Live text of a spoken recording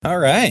All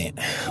right.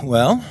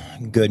 Well,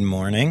 good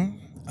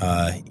morning.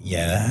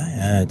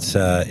 It's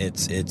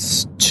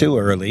too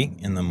early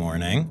in the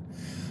morning.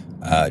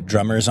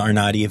 Drummers are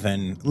not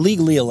even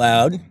legally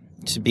allowed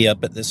to be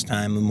up at this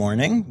time of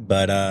morning,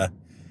 but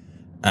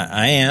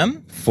I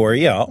am for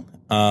y'all,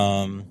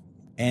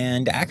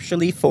 and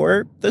actually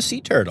for the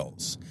sea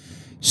turtles.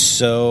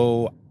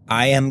 So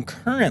I am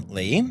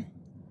currently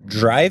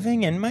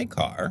driving in my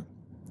car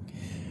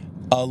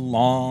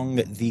along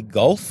the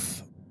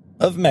Gulf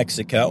of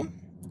Mexico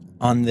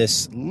on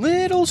this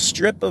little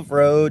strip of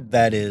road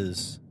that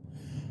is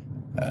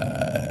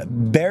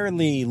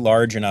barely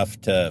large enough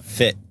to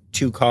fit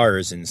two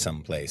cars in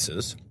some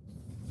places,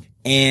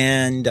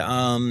 and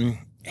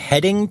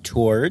heading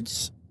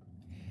towards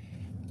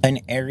an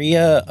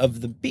area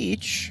of the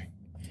beach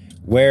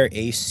where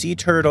a sea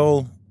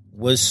turtle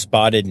was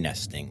spotted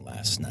nesting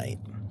last night.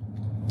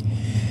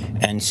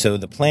 And so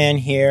the plan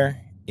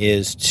here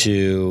is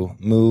to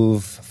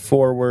move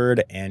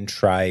forward and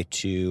try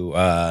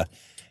to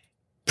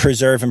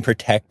preserve and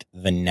protect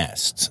the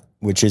nest,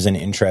 which is an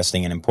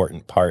interesting and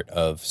important part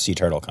of sea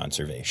turtle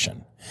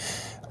conservation.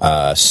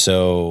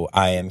 So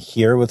I am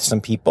here with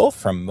some people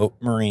from Mote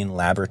Marine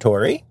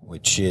Laboratory,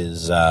 which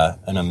is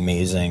an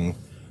amazing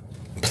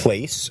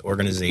place,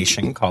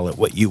 organization, call it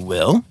what you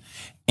will.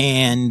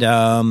 And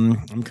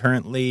I'm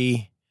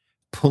currently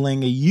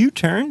pulling a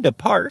U-turn to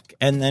park,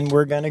 and then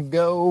we're going to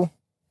go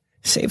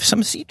save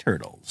some sea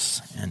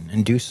turtles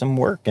and do some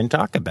work and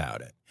talk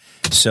about it.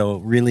 So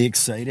really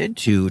excited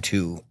to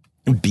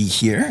be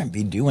here and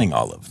be doing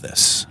all of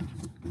this.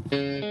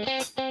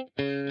 The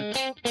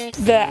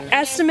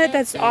estimate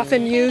that's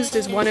often used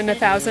is 1 in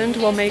 1,000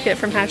 will make it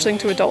from hatchling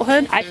to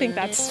adulthood. I think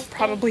that's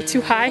probably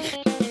too high.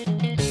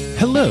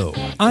 Hello,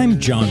 I'm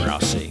John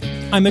Rossi.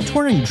 I'm a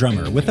touring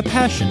drummer with a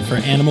passion for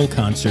animal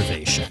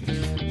conservation.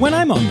 When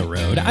I'm on the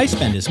road, I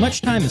spend as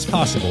much time as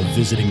possible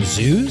visiting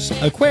zoos,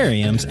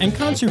 aquariums, and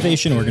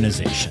conservation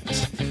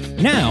organizations.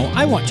 Now,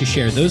 I want to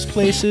share those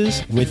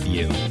places with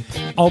you.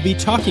 I'll be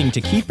talking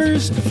to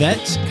keepers,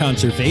 vets,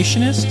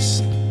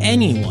 conservationists,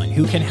 anyone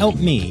who can help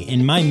me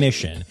in my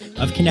mission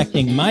of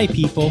connecting my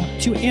people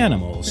to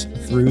animals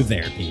through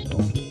their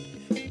people.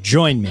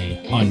 Join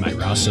me on my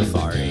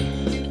Rossafari.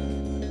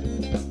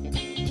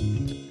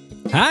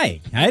 Hi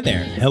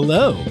there,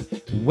 hello.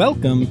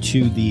 Welcome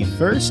to the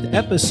first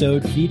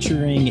episode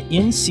featuring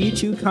in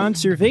situ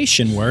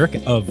conservation work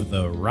of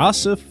the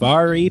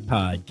Rossafari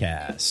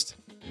podcast.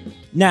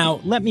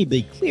 Now, let me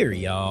be clear,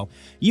 y'all.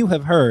 You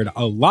have heard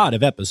a lot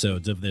of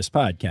episodes of this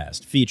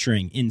podcast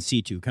featuring in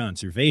situ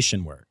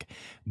conservation work.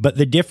 But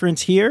the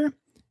difference here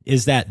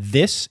is that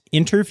this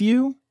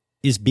interview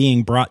is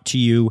being brought to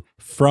you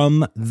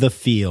from the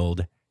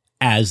field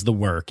as the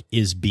work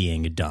is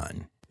being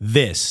done.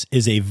 This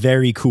is a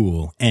very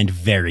cool and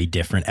very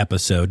different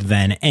episode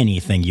than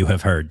anything you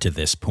have heard to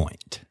this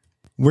point.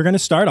 We're going to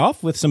start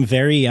off with some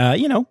very,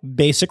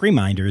 basic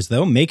reminders,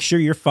 though. Make sure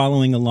you're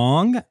following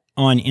along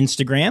on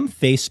Instagram,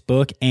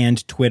 Facebook,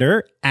 and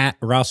Twitter at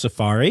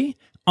Rossafari,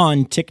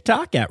 on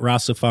TikTok at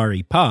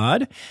Rossafari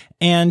Pod,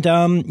 and,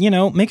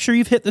 make sure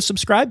you've hit the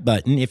subscribe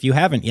button if you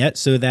haven't yet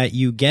so that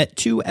you get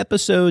 2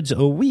 episodes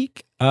a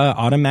week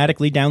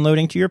automatically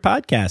downloading to your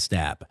podcast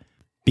app.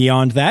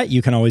 Beyond that,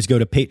 you can always go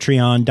to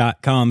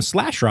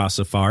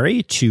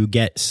patreon.com/Rossafari to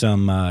get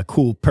some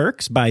cool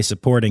perks by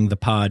supporting the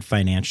pod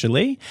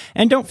financially.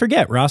 And don't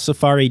forget,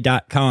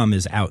 Rossafari.com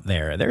is out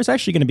there. There's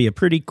actually going to be a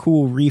pretty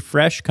cool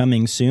refresh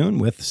coming soon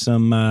with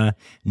some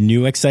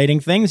new exciting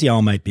things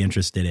y'all might be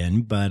interested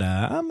in, but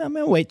I'm going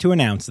to wait to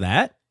announce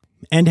that.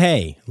 And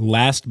hey,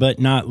 last but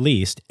not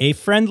least, a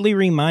friendly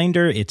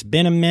reminder, it's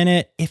been a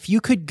minute. If you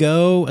could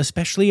go,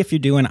 especially if you're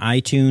doing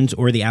iTunes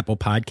or the Apple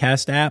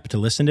Podcast app to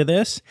listen to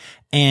this,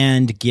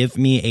 and give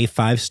me a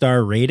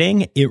 5-star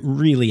rating, it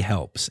really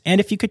helps.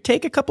 And if you could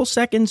take a couple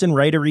seconds and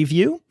write a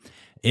review,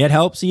 it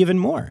helps even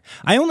more.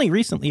 I only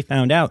recently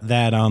found out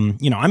that, I'm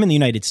in the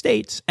United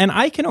States, and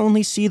I can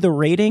only see the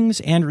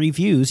ratings and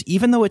reviews,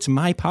 even though it's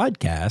my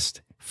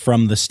podcast,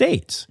 from the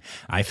States.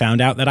 I found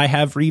out that I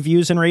have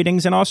reviews and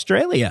ratings in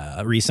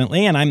Australia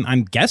recently, and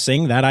I'm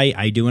guessing that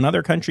I do in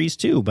other countries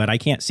too, but I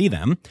can't see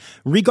them.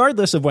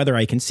 Regardless of whether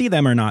I can see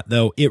them or not,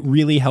 though, it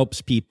really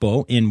helps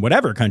people in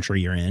whatever country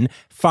you're in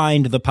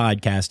find the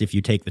podcast if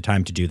you take the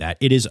time to do that.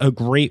 It is a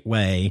great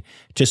way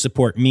to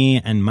support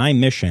me and my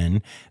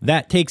mission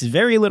that takes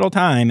very little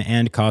time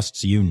and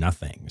costs you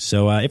nothing.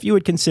 So if you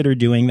would consider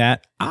doing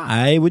that,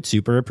 I would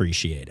super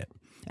appreciate it.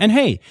 And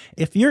hey,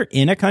 if you're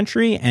in a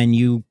country and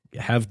you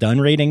have done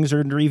ratings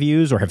or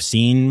reviews or have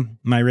seen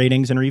my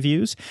ratings and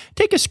reviews,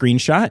 take a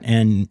screenshot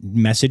and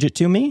message it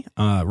to me,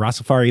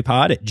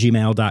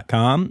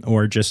 rossafaripod@gmail.com,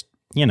 or just,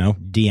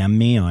 DM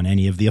me on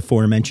any of the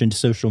aforementioned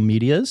social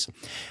medias.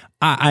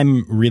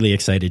 I'm really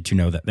excited to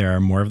know that there are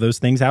more of those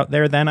things out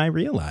there than I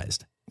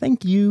realized.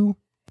 Thank you.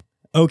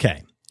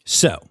 Okay,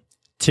 so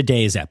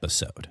today's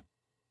episode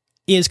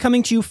is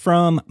coming to you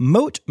from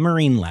Mote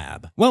Marine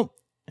Lab. Well,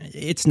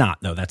 It's not,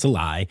 though. That's a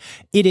lie.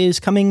 It is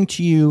coming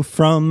to you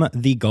from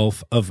the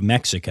Gulf of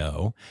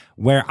Mexico,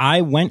 where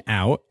I went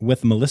out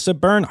with Melissa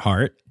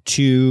Bernhardt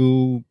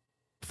to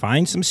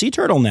find some sea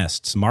turtle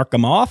nests, mark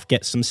them off,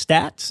 get some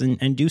stats,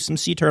 and do some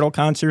sea turtle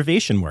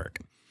conservation work.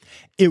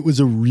 It was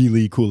a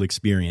really cool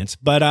experience,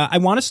 but I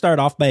want to start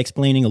off by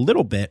explaining a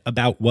little bit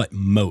about what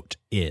Mote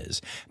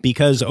is,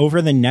 because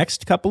over the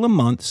next couple of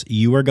months,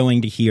 you are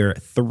going to hear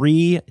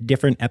 3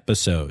 different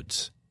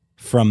episodes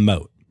from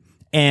Mote,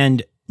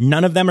 and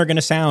none of them are going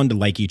to sound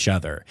like each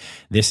other.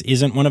 This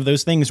isn't one of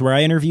those things where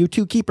I interview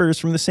 2 keepers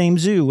from the same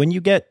zoo and you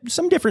get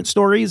some different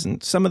stories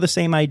and some of the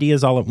same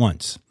ideas all at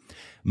once.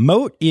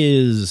 Mote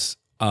is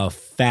a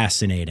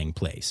fascinating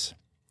place.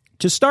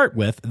 To start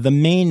with, the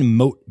main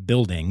Mote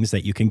buildings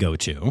that you can go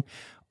to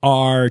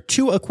are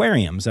 2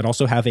 aquariums that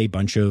also have a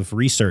bunch of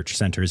research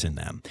centers in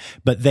them.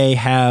 But they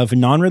have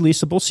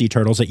non-releasable sea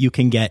turtles that you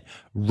can get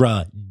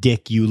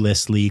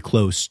ridiculously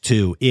close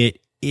to. It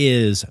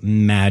is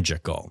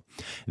magical.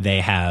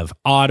 They have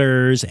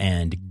otters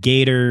and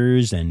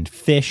gators and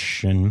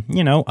fish and,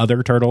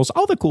 other turtles,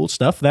 all the cool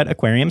stuff that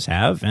aquariums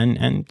have,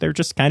 and they're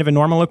just kind of a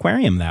normal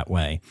aquarium that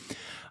way.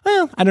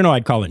 Well, I don't know,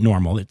 I'd call it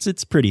normal.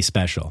 It's pretty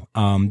special.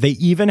 They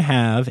even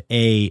have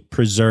a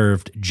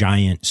preserved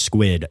giant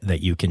squid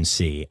that you can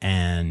see,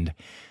 and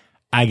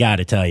I got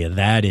to tell you,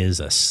 that is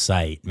a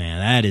sight, man.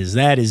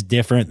 That is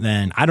different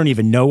than, I don't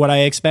even know what I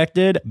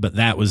expected, but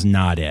that was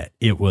not it.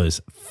 It was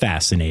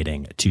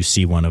fascinating to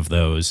see one of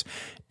those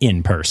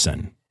in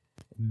person.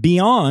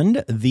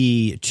 Beyond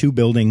the 2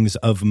 buildings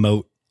of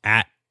Mote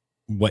at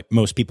what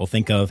most people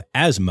think of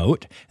as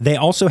Mote, they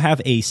also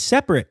have a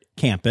separate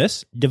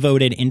campus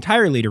devoted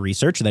entirely to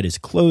research that is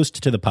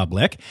closed to the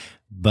public,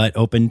 but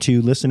open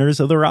to listeners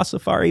of the Raw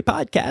Safari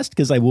podcast,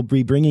 because I will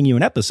be bringing you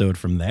an episode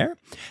from there.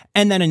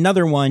 And then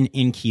another one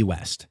in Key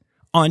West.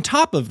 On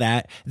top of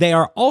that, they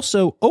are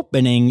also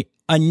opening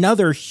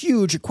another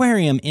huge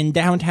aquarium in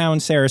downtown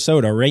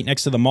Sarasota, right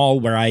next to the mall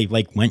where I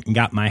went and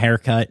got my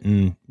haircut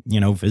and,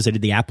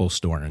 visited the Apple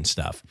store and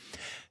stuff.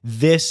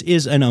 This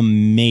is an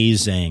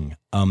amazing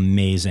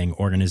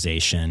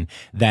organization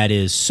that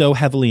is so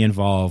heavily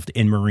involved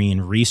in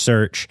marine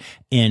research,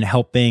 in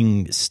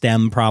helping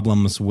stem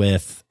problems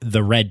with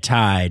the red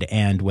tide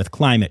and with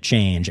climate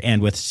change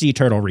and with sea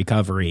turtle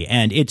recovery.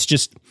 And it's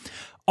just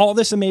all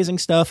this amazing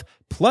stuff.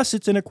 Plus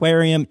it's an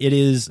aquarium.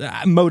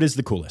 Mote is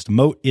the coolest.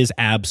 Mote is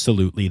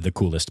absolutely the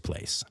coolest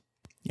place.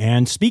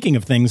 And speaking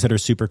of things that are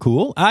super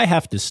cool, I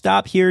have to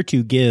stop here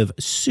to give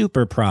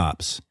super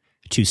props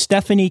to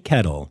Stephanie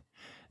Kettle,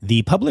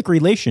 the public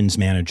relations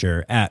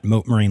manager at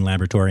Mote Marine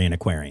Laboratory and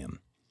Aquarium.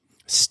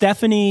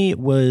 Stephanie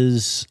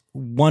was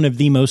one of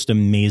the most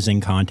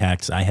amazing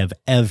contacts I have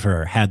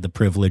ever had the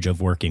privilege of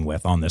working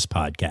with on this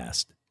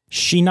podcast.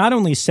 She not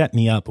only set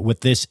me up with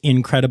this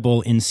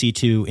incredible in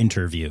situ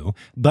interview,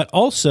 but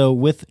also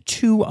with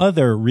 2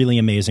 other really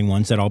amazing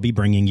ones that I'll be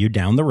bringing you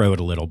down the road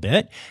a little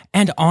bit.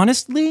 And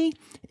honestly,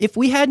 if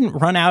we hadn't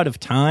run out of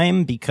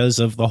time because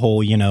of the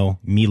whole,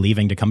 me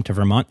leaving to come to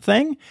Vermont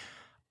thing,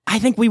 I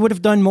think we would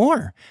have done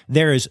more.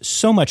 There is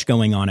so much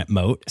going on at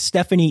Mote.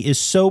 Stephanie is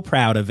so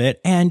proud of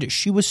it, and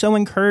she was so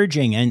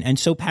encouraging and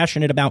so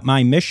passionate about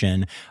my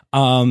mission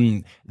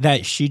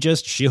that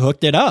she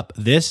hooked it up.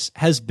 This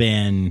has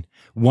been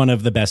one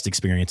of the best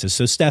experiences.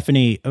 So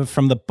Stephanie,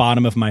 from the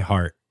bottom of my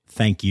heart,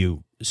 thank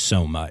you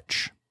so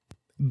much.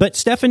 But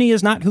Stephanie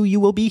is not who you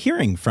will be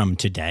hearing from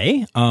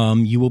today.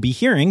 You will be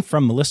hearing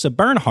from Melissa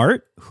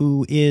Bernhardt,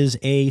 who is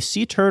a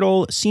sea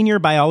turtle senior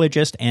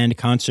biologist and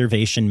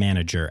conservation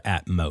manager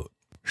at Mote.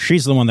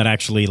 She's the one that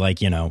actually,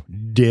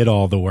 did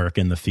all the work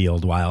in the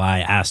field while I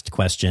asked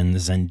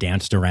questions and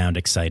danced around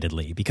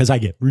excitedly, because I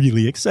get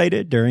really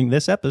excited during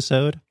this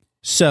episode.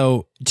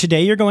 So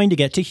today you're going to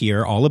get to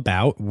hear all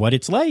about what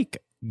it's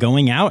like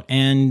going out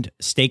and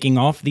staking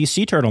off these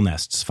sea turtle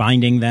nests,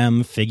 finding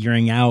them,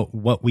 figuring out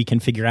what we can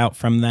figure out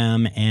from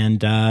them,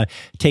 and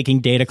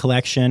taking data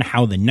collection,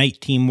 how the night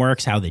team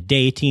works, how the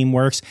day team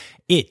works.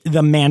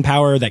 The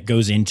manpower that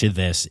goes into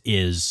this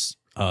is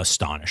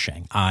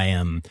astonishing. I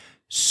am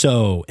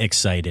so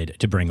excited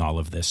to bring all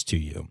of this to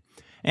you.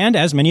 And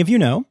as many of you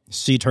know,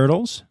 sea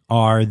turtles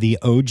are the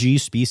OG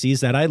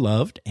species that I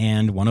loved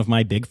and one of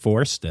my big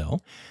 4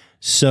 still.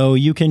 So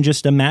you can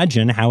just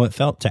imagine how it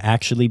felt to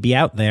actually be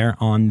out there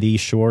on the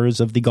shores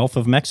of the Gulf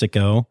of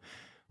Mexico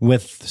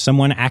with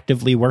someone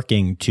actively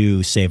working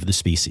to save the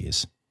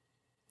species.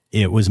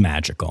 It was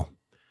magical.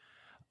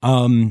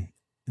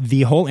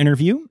 The whole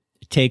interview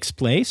takes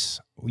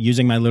place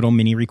using my little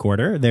mini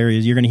recorder.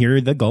 You're going to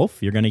hear the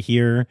Gulf. You're going to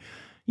hear,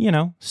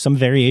 some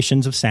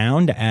variations of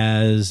sound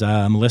as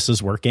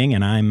Melissa's working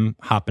and I'm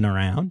hopping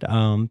around.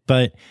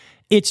 But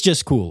it's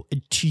just cool.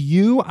 To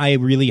you, I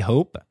really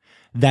hope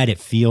that it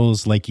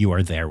feels like you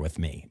are there with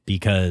me,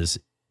 because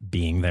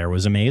being there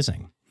was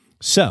amazing.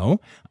 So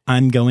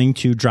I'm going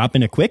to drop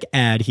in a quick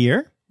ad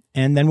here,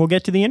 and then we'll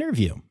get to the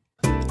interview.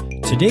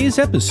 Today's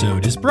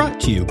episode is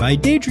brought to you by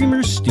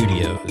Daydreamers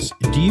Studios.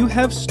 Do you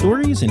have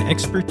stories and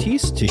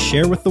expertise to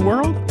share with the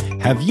world?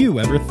 Have you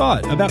ever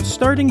thought about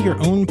starting your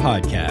own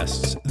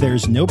podcasts?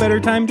 There's no better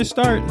time to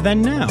start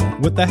than now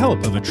with the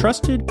help of a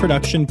trusted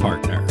production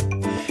partner.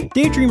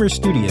 Daydreamer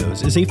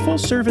Studios is a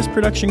full-service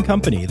production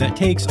company that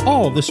takes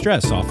all the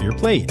stress off your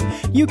plate.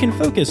 You can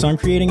focus on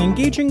creating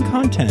engaging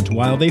content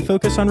while they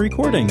focus on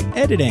recording,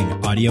 editing,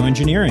 audio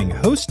engineering,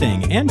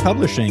 hosting, and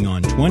publishing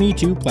on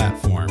 22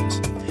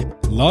 platforms.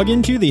 Log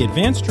into the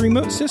advanced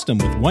remote system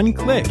with one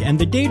click, and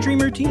the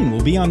Daydreamer team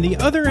will be on the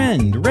other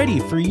end, ready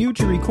for you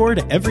to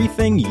record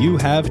everything you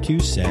have to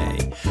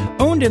say.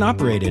 Owned and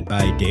operated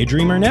by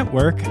Daydreamer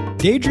Network,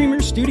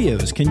 Daydreamer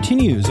Studios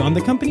continues on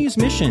the company's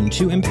mission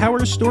to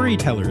empower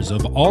storytellers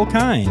of all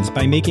kinds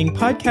by making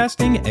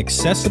podcasting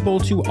accessible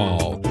to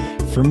all.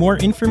 For more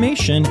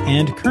information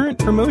and current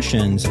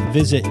promotions,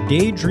 visit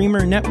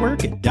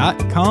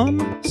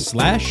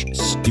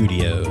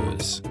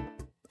daydreamernetwork.com/studios.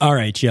 All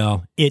right,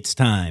 y'all, it's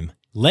time.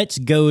 Let's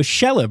go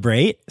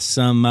celebrate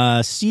some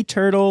sea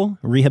turtle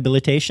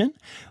rehabilitation,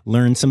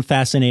 learn some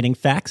fascinating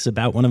facts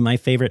about one of my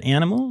favorite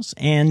animals,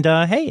 and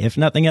hey, if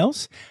nothing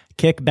else,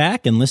 kick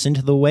back and listen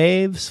to the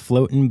waves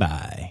floating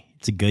by.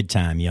 It's a good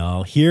time,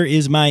 y'all. Here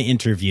is my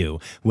interview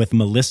with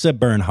Melissa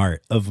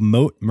Bernhardt of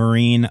Mote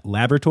Marine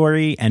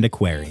Laboratory and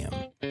Aquarium.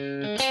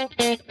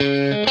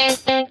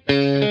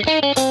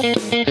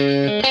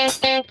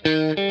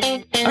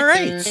 All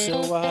right,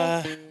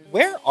 so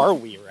where are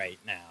we right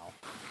now?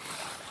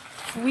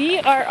 We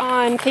are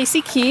on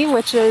Casey Key,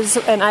 which is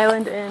an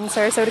island in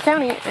Sarasota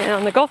County and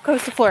on the Gulf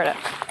Coast of Florida.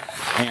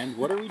 And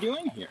what are we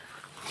doing here?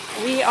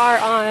 We are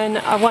on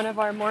one of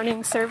our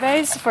morning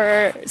surveys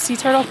for Sea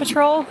Turtle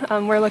Patrol.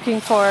 We're looking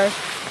for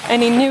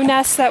any new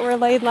nests that were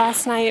laid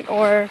last night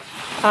or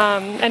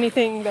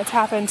anything that's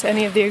happened to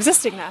any of the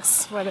existing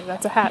nests, whether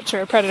that's a hatch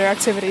or a predator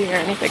activity or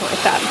anything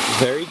like that.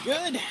 Very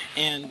good.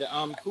 And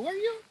who are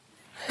you?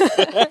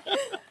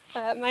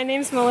 My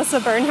name's Melissa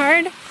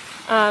Bernhardt.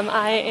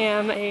 I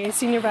am a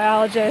senior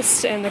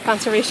biologist and the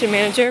conservation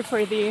manager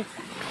for the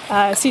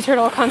Sea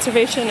Turtle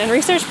Conservation and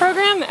Research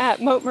Program at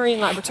Mote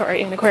Marine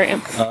Laboratory and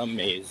Aquarium.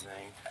 Amazing.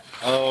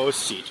 Oh,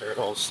 sea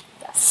turtles.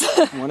 Yes.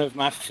 One of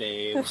my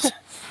faves.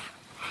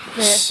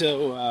 Yeah.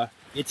 So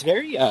it's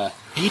very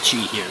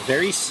beachy here,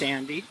 very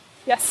sandy.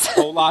 Yes.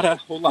 Whole lot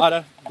of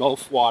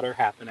Gulf water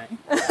happening.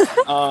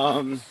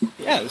 Yeah,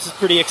 this is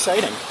pretty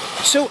exciting.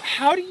 So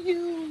how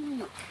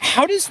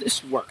does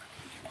this work?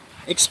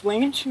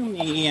 Explain to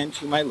me and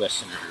to my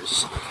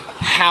listeners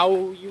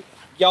how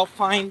y'all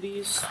find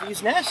these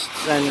nests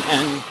and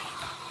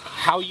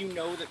how you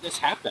know that this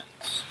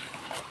happens.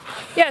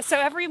 Yeah, so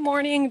every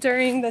morning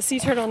during the sea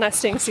turtle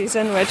nesting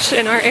season, which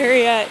in our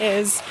area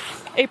is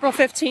April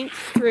 15th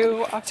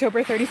through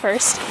October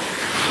 31st,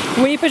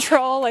 we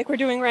patrol like we're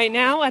doing right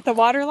now at the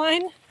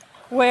waterline,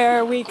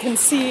 where we can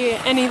see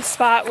any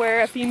spot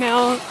where a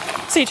female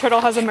sea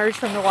turtle has emerged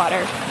from the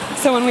water.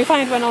 So when we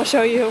find one, I'll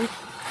show you.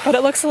 But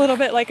it looks a little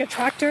bit like a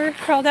tractor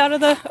crawled out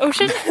of the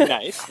ocean.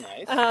 Nice.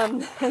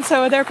 And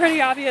so they're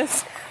pretty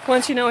obvious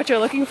once you know what you're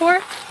looking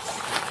for.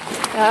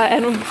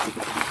 And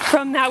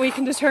from that we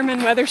can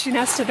determine whether she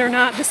nested or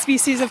not, the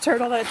species of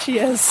turtle that she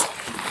is.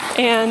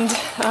 And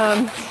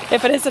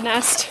if it is a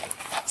nest,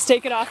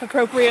 stake it off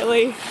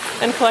appropriately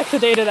and collect the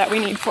data that we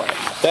need for it.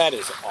 That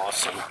is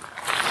awesome.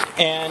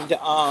 And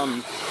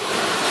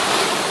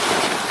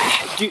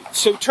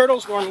so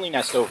turtles normally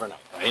nest overnight,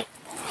 right?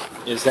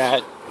 Is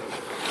that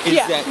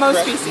most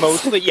correct? species.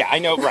 Mostly, yeah, I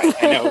know, right.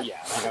 I know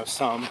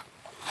some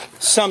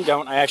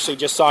don't. I actually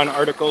just saw an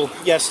article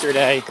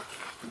yesterday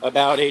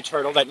about a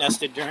turtle that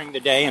nested during the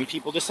day and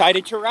people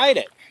decided to ride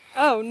it.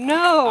 Oh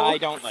no. I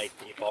don't like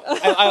people.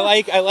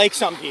 I like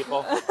some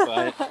people,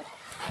 but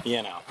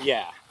yeah.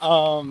 Yeah,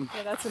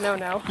 that's a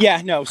no-no.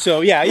 Yeah, no.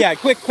 So yeah.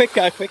 Quick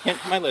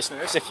hint to my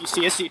listeners: if you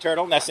see a sea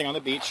turtle nesting on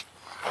the beach,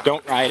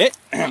 don't ride it.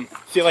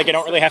 Feel like I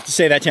don't really have to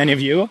say that to any of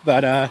you,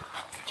 but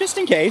just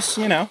in case,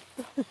 leave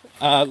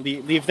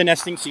the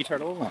nesting sea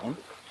turtle alone.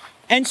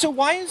 And so,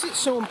 why is it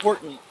so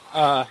important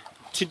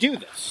to do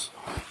this?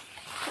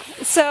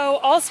 So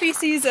all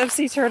species of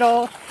sea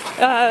turtle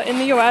in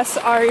the U.S.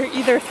 are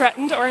either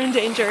threatened or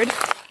endangered,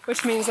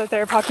 which means that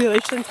their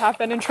populations have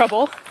been in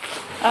trouble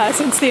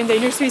since the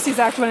Endangered Species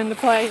Act went into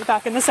play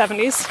back in the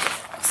 70s.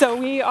 So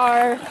we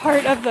are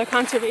part of the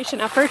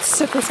conservation efforts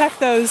to protect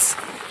those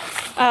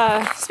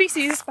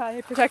species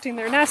by protecting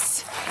their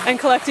nests and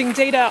collecting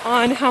data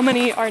on how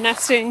many are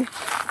nesting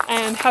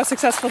and how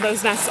successful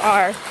those nests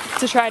are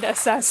to try to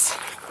assess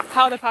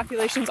how the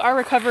populations are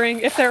recovering,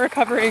 if they're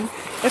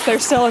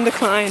still in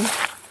decline,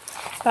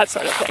 that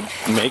sort of thing.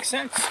 Makes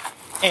sense.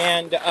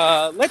 And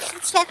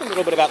let's talk a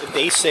little bit about the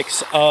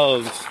basics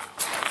of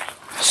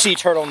sea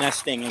turtle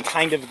nesting and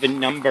kind of the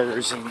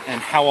numbers and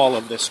how all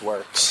of this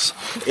works,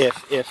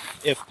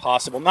 if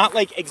possible. Not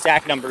like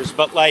exact numbers,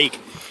 but like,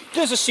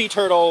 does a sea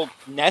turtle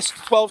nest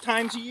 12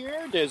 times a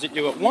year? Does it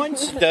do it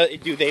once?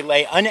 Do they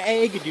lay an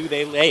egg? Do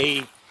they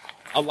lay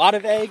a lot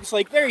of eggs?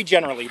 Like very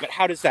generally, but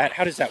how does that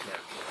work?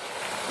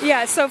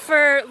 Yeah, so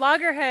for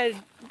loggerhead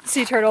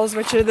sea turtles,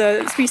 which are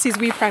the species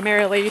we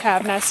primarily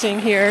have nesting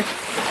here,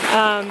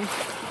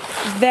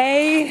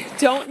 They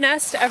don't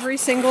nest every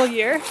single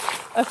year.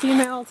 A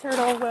female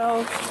turtle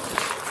will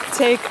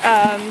take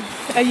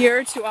a year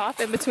or two off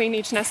in between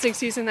each nesting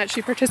season that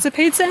she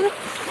participates in,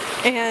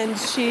 and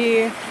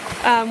she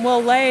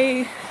will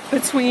lay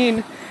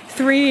between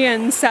 3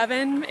 and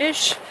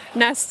 7-ish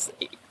nests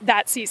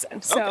that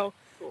season. So,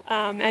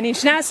 and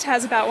each nest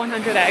has about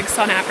 100 eggs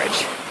on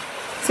average.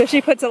 So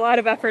she puts a lot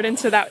of effort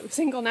into that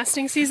single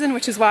nesting season,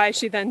 which is why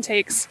she then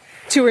takes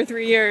 2 or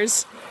 3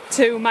 years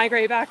to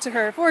migrate back to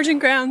her foraging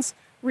grounds,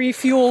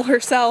 refuel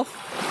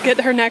herself, get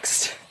her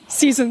next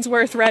season's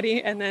worth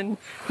ready, and then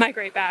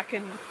migrate back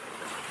in,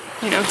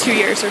 2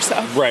 years or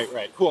so. Right,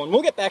 cool. And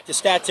we'll get back to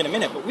stats in a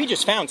minute, but we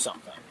just found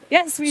something.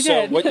 Yes, we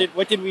did. So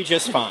what did we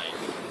just find?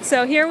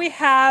 So here we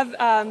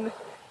have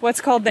what's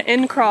called the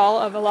in-crawl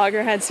of a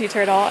loggerhead sea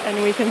turtle,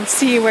 and we can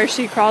see where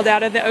she crawled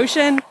out of the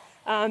ocean.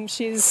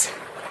 She's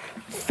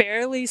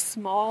fairly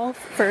small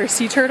for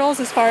sea turtles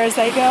as far as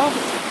they go.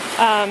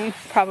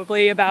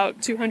 Probably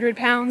about 200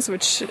 pounds,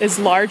 which is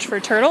large for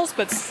turtles,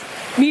 but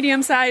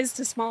medium-sized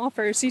to small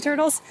for sea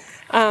turtles.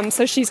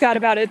 So she's got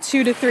about a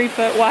 2 to 3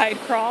 foot wide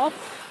crawl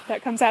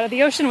that comes out of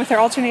the ocean with her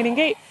alternating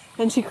gait.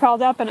 And she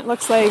crawled up, and it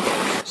looks like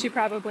she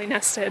probably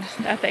nested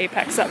at the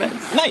apex of it.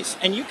 Nice.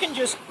 And you can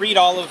just read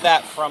all of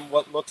that from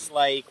what looks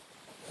like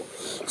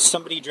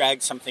somebody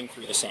dragged something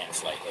through the sand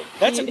slightly.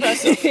 That's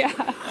impressive. Yeah.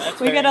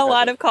 We get a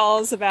lot of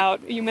calls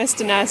about, you missed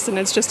a nest and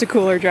it's just a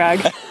cooler drag.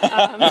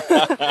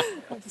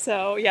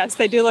 So yes,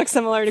 they do look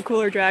similar to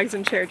cooler drags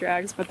and chair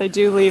drags, but they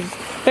do leave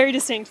very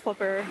distinct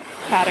flipper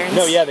patterns.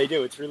 No, yeah, they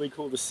do. It's really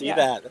cool to see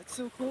that. That's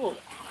so cool.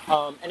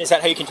 And is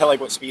that how you can tell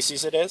what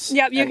species it is?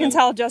 Yep, you can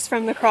tell just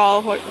from the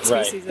crawl what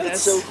species it is.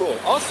 That's so cool.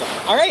 Awesome.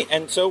 All right,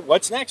 and so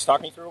what's next?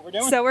 Talk me through what we're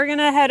doing. So we're going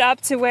to head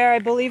up to where I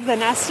believe the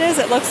nest is.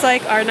 It looks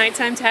like our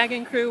nighttime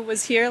tagging crew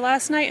was here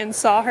last night and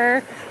saw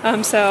her.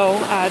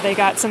 So they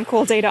got some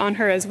cool data on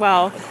her as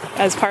well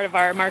as part of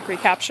our mark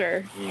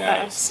recapture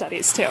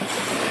studies too.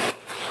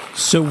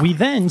 So we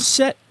then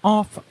set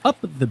off up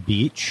the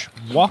beach,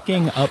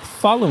 walking up,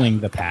 following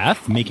the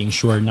path, making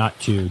sure not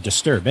to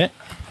disturb it.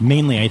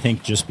 Mainly, I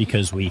think, just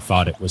because we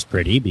thought it was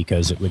pretty,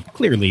 because it would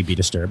clearly be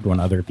disturbed when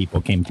other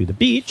people came to the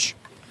beach,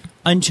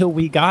 until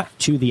we got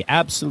to the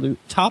absolute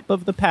top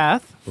of the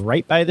path,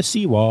 right by the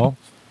seawall,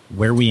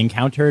 where we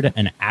encountered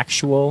an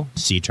actual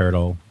sea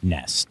turtle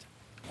nest.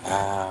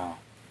 Wow.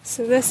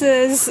 So this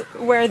is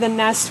where the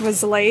nest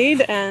was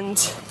laid, and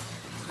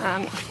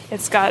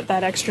it's got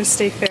that extra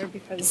stake there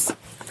because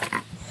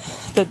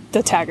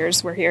the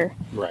taggers were here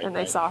and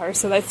they saw her.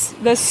 So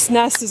this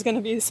nest is going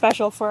to be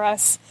special for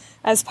us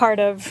as part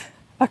of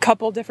a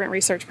couple different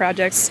research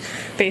projects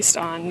based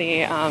on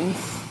the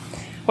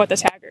what the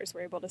taggers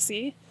were able to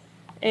see,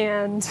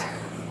 and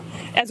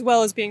as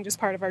well as being just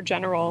part of our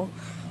general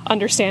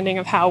understanding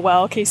of how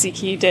well Casey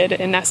Key did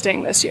in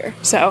nesting this year.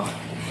 So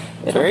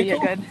it'll be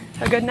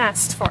a good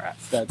nest for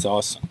us. That's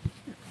awesome.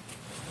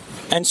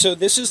 And so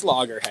this is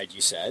loggerhead,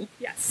 you said.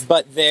 Yes.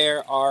 But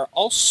there are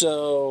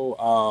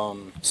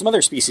also some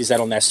other species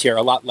that'll nest here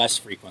a lot less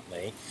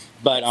frequently.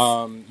 But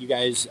you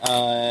guys,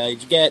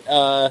 did you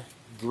get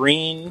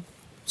green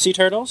sea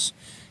turtles?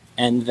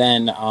 And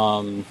then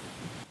how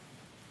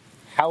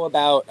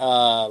about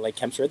like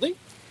Kemp's Ridley?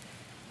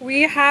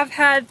 We have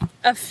had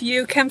a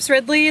few Kemp's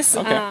Ridleys.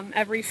 Okay.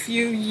 Every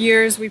few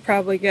years we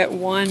probably get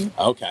one.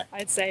 Okay.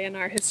 I'd say in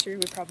our history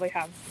we probably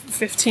have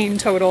 15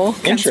 total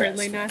Kemp's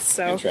Ridley nests.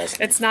 So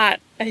it's not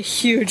a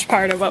huge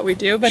part of what we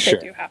do, but they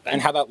do happen.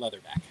 And how about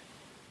leatherback?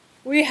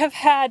 We have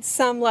had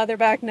some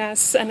leatherback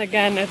nests, and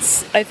again,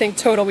 I think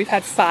total we've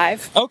had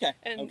 5. Okay.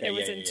 And it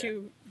was in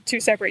two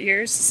separate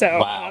years. So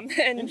wow.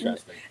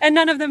 Interesting. And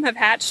none of them have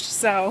hatched,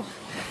 so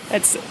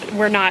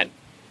we're not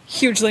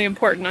hugely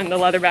important on the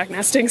leatherback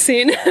nesting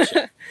scene.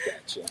 Gotcha.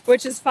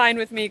 Which is fine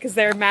with me because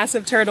they're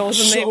massive turtles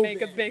and they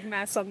make a big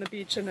mess on the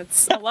beach, and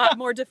it's a lot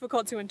more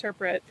difficult to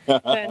interpret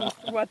than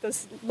what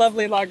this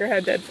lovely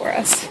loggerhead did for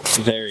us.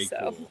 Very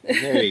cool.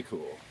 Very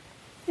cool.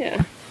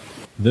 Yeah.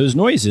 Those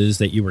noises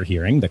that you were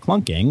hearing, the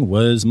clunking,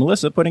 was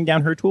Melissa putting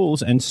down her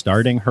tools and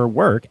starting her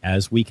work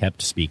as we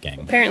kept speaking.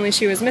 Apparently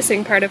she was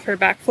missing part of her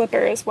back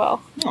flipper as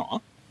well. Aw.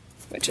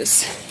 Which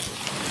is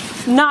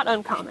not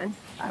uncommon,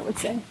 I would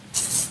say.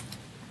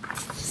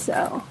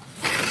 So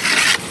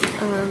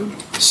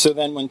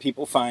then when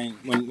people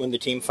when the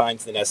team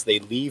finds the nest, they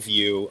leave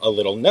you a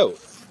little note,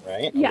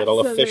 right? A little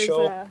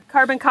official. There's a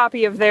carbon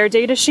copy of their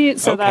data sheet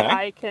so that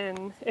I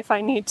can, if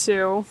I need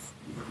to,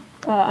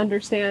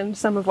 understand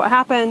some of what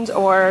happened,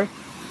 or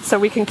so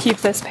we can keep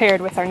this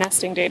paired with our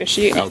nesting data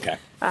sheet. Okay.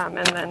 And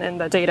then in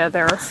the data,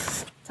 they're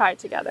tied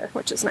together,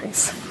 which is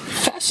nice.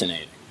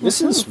 Fascinating.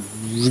 This is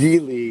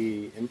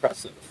really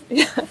impressive.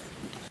 Yeah.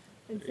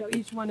 And so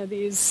each one of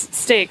these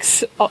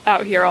stakes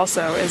out here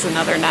also is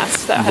another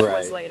nest that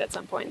was laid at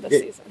some point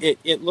this season.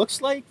 It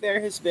looks like there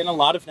has been a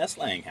lot of nest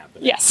laying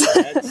happening.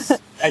 Yes.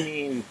 I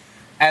mean,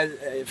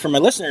 for my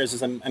listeners,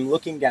 as I'm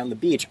looking down the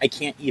beach, I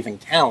can't even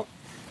count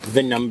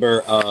the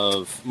number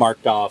of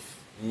marked off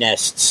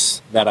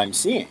nests that I'm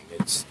seeing.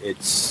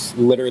 It's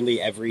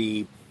literally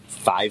every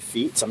 5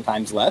 feet,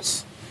 sometimes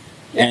less.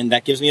 And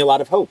that gives me a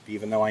lot of hope,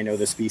 even though I know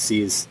the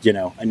species,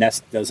 a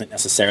nest doesn't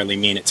necessarily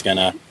mean it's going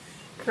to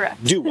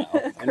Correct. do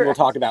well. And we'll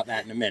talk about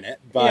that in a minute.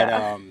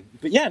 But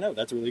yeah, no,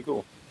 that's really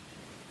cool.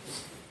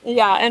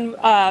 Yeah,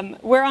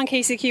 and we're on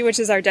Casey Key, which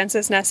is our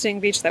densest nesting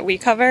beach that we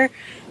cover.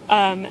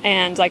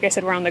 And like I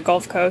said, we're on the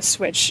Gulf Coast,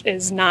 which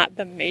is not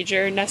the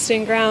major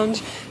nesting ground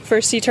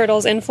for sea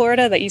turtles in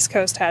Florida. The East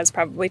Coast has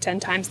probably 10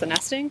 times the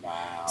nesting.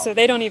 Wow. So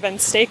they don't even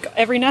stake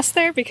every nest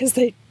there because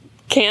they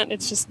can't.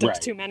 It's just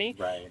Right. too many.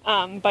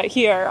 Right. But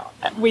here,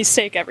 we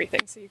stake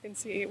everything, so you can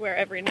see where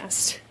every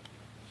nest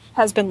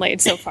has been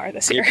laid so far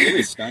this year. It's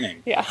really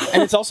stunning. Yeah.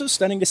 And it's also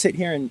stunning to sit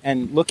here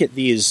and look at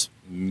these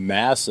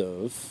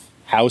massive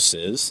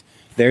houses.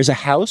 There's a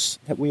house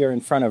that we are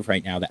in front of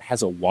right now that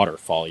has a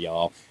waterfall,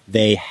 y'all.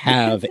 They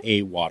have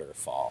a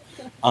waterfall.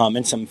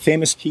 And some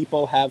famous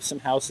people have some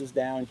houses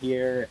down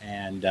here.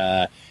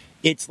 And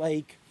it's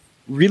like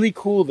really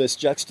cool, this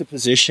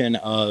juxtaposition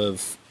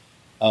of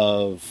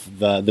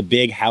the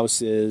big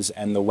houses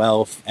and the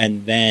wealth,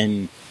 and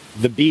then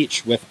the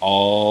beach with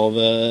all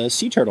the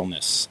sea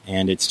turtleness.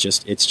 And it's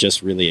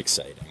just really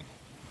exciting.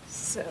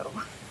 So,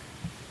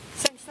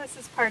 since this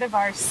is part of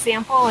our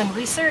sample and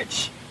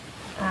research,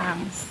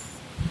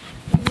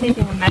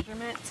 taking a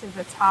measurement to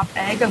the top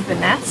egg of the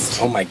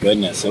nest, Oh my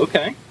goodness,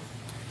 okay.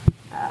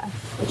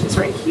 which is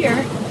right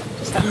here.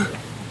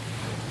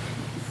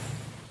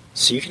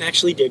 So you can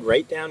actually dig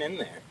right down in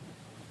there.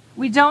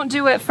 We don't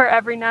do it for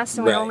every nest,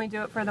 and we Right. only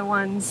do it for the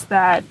ones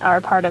that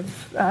are part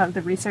of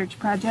the research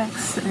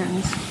projects.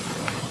 And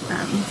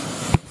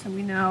so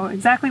we know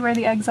exactly where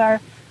the eggs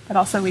are, but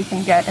also we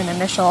can get an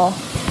initial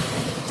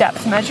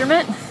depth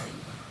measurement.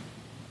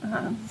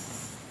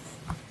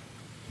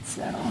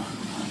 So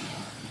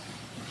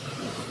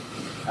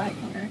if I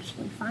can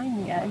actually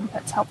find the egg,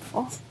 that's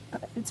helpful,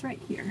 but it's right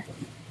here.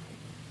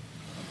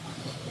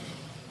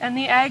 And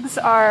the eggs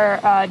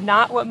are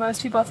not what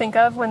most people think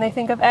of when they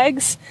think of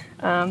eggs,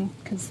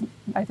 because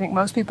I think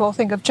most people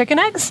think of chicken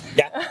eggs.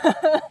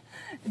 Yeah.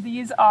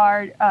 These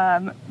are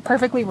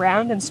perfectly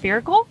round and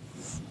spherical,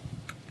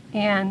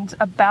 and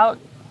about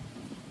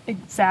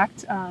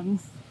exact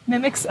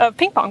mimics of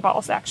ping pong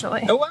balls,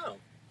 actually. Oh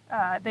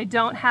wow. They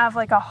don't have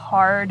like a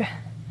hard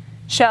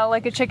shell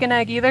like a chicken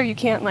egg either. You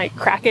can't like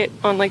crack it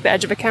on like the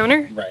edge of a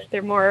counter. Right.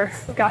 They're more,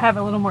 gotta have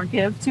a little more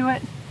give to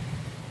it.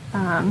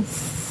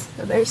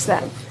 So there's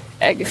that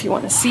egg if you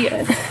want to see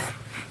it.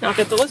 Not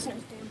that the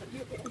listeners can, but you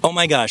can. Oh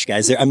my gosh,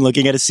 guys, I'm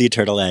looking at a sea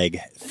turtle egg.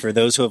 For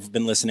those who have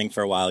been listening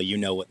for a while, you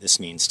know what this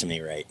means to me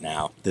right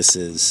now. This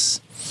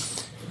is...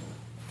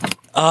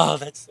 Oh,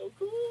 that's so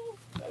cool.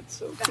 That's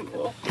so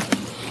cool.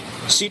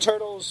 Sea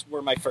turtles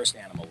were my first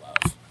animal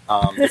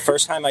love. The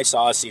first time I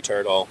saw a sea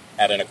turtle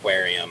at an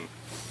aquarium,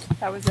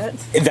 That was it.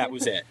 that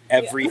was it.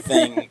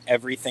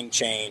 Everything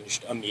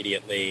changed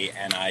immediately,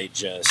 and I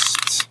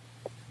just...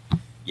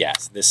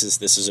 Yes, this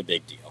is a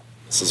big deal.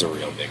 This is a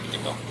real big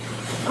deal.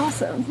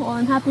 Awesome. Well,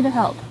 I'm happy to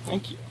help.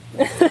 Thank you.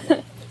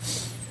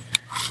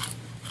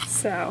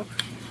 So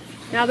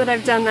now that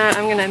I've done that,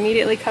 I'm going to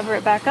immediately cover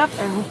it back up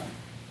and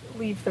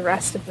leave the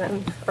rest of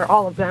them, or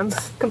all of them,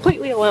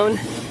 completely alone.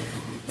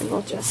 And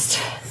we'll just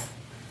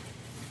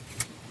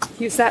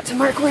use that to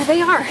mark where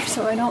they are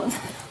so I don't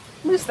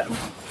lose them.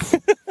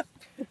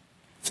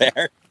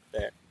 Fair.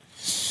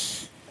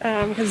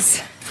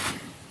 Because,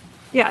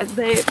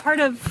 part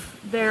of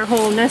their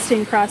whole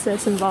nesting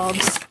process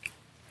involves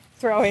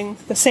throwing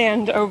the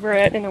sand over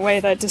it in a way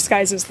that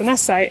disguises the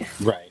nest site,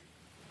 Right.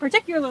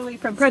 particularly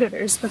from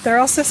predators, but they're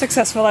also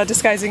successful at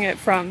disguising it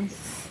from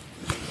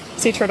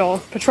sea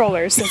turtle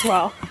patrollers as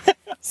well.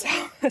 So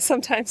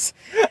sometimes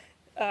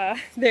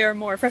they are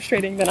more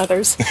frustrating than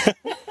others.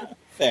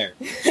 Fair.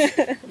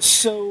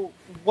 So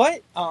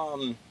what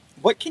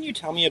can you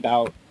tell me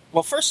about,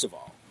 well, first of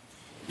all,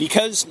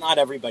 because not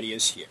everybody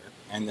is here,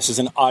 and this is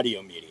an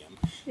audio medium,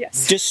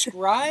 Yes.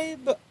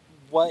 describe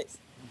what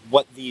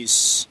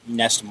these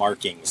nest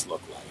markings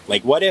look like.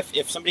 Like, what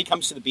if somebody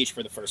comes to the beach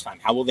for the first time,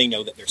 how will they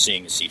know that they're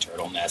seeing a sea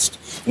turtle nest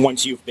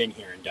once you've been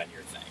here and done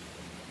your thing?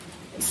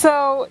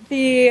 So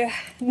the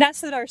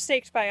nests that are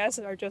staked by us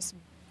are just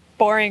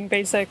boring,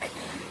 basic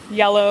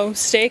yellow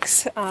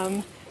stakes.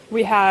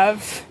 We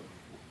have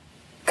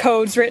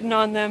codes written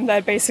on them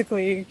that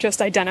basically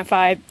just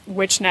identify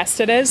which nest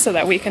it is so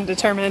that we can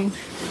determine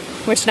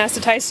which nest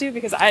it ties to,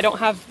 because I don't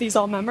have these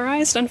all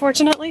memorized,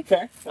 unfortunately.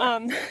 Fair.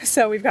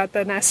 So we've got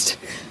the nest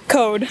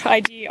code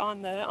ID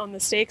on the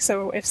stake,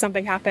 so if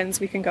something happens,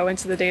 we can go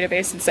into the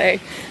database and say,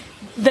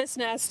 this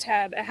nest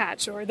had a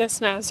hatch, or this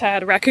nest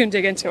had a raccoon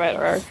dig into it,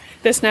 or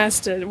this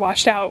nest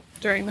washed out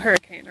during the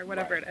hurricane, or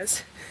whatever it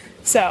is.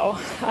 So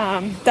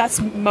that's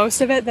most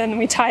of it. Then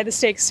we tie the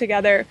stakes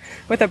together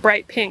with a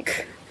bright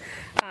pink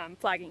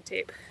flagging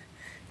tape.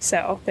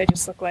 So they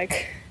just look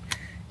like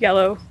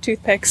yellow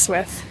toothpicks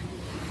with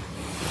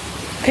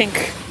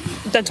pink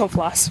dental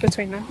floss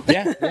between them.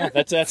 Yeah,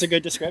 that's a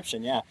good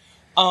description. Yeah,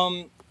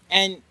 and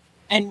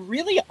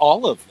really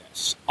all of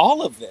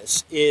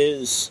this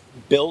is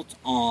built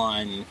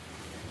on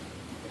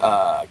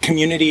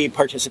community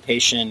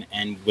participation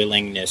and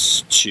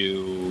willingness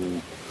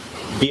to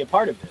be a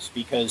part of this,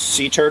 because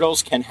sea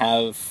turtles can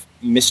have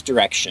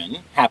misdirection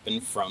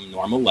happen from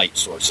normal light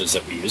sources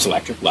that we use,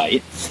 electric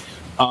light.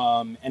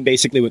 And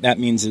basically what that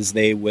means is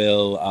they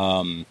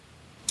will,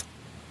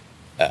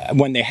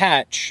 when they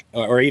hatch,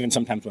 or even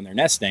sometimes when they're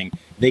nesting,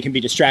 they can be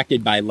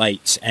distracted by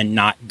lights and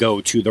not go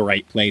to the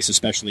right place,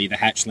 especially the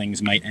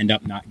hatchlings might end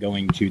up not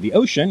going to the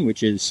ocean,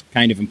 which is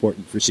kind of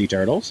important for sea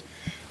turtles.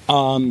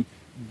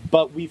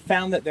 But we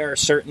found that there are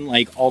certain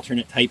like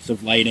alternate types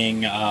of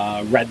lighting,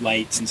 red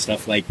lights and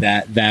stuff like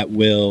that, that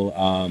will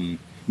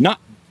not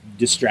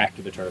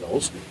distract the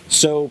turtles.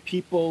 So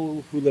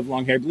people who live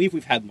along here, I believe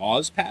we've had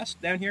laws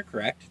passed down here,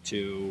 correct?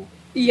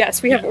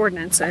 Yes, we have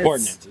ordinances.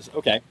 Ordinances,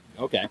 okay.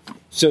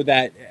 So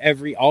that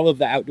all of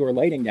the outdoor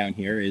lighting down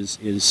here is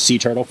sea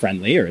turtle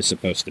friendly, or is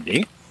supposed to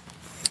be.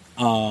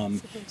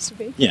 Supposed to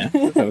be. Yeah,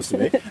 supposed to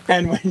be.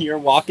 And when you're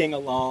walking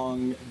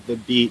along the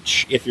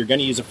beach, if you're going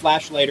to use a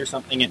flashlight or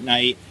something at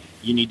night,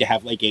 you need to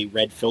have like a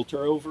red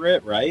filter over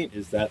it, right?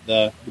 Is that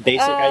the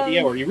basic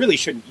idea? Or you really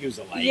shouldn't use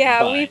a light?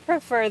 Yeah, we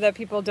prefer that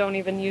people don't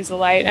even use a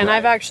light. And Right.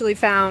 I've actually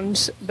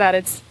found that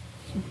it's,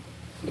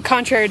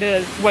 contrary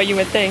to what you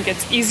would think,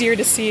 it's easier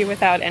to see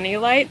without any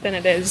light than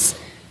it is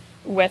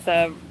with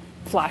a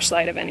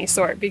flashlight of any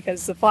sort,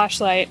 because the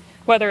flashlight,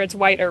 whether it's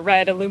white or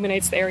red,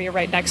 illuminates the area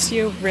right next to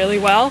you really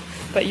well,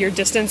 but your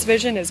distance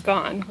vision is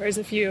gone. Whereas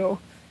if you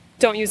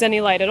don't use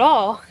any light at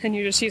all and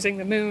you're just using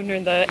the moon or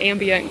the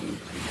ambient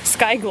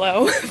sky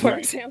glow, for Right.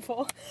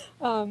 example,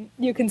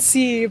 you can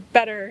see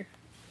better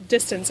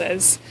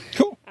distances.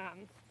 Cool.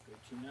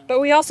 But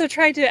we also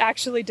try to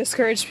actually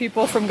discourage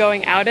people from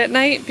going out at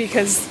night,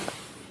 because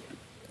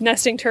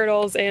nesting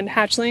turtles and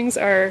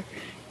hatchlings are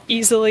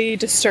easily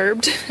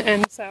disturbed,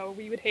 and so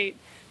we would hate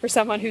for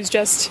someone who's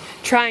just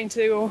trying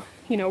to,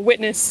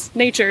 witness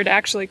nature to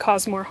actually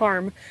cause more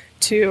harm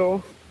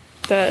to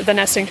the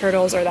nesting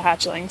turtles or the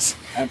hatchlings.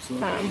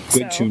 Absolutely.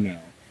 Good so- to know.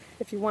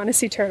 If you want to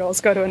see turtles,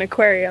 go to an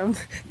aquarium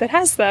that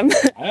has them.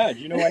 Do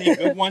you know any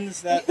good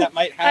ones that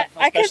might have,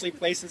 especially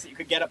places that you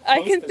could get up close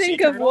I can to sea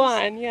think of turtles?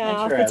 one,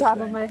 off the top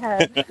of my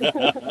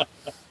head.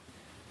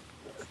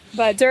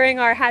 But during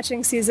our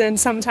hatching season,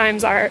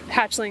 sometimes our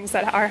hatchlings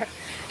that are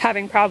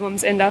having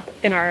problems end up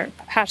in our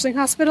hatchling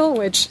hospital,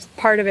 which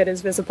part of it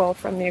is visible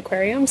from the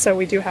aquarium. So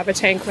we do have a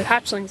tank with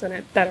hatchlings in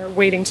it that are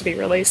waiting to be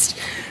released,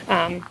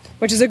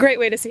 which is a great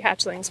way to see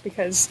hatchlings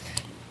because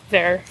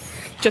they're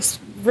just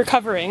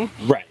recovering.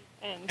 Right.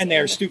 And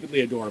they're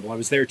stupidly adorable. I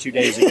was there 2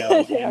 days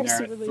ago, and there are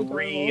stupidly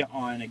 3 adorable.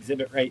 on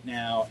exhibit right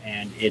now,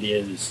 and it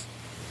is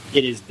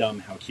dumb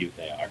how cute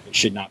they are. It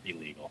should not be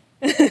legal.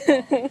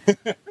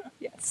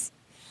 Yes.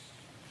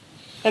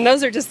 And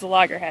those are just the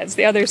loggerheads.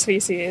 The other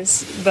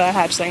species, the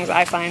hatchlings,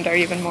 I find are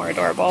even more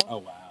adorable. Oh,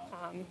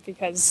 wow.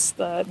 Because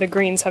the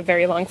greens have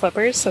very long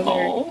flippers, so they're,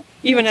 Oh,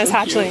 even as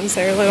so cute. hatchlings,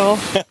 they're a little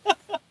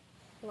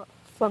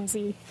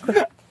clumsier.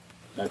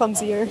 That's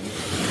Clumsier.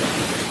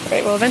 awesome.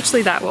 Right, well,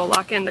 eventually that will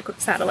lock in the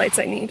satellites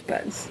I need,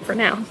 but for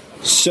now.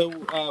 So,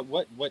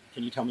 what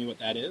can you tell me what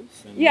that is?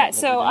 And Yeah, what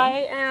so you're doing? I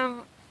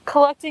am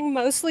collecting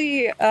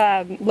mostly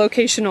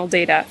locational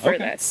data for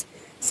Okay. this.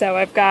 So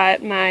I've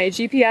got my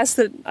GPS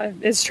that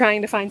is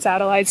trying to find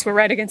satellites. We're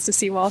right against a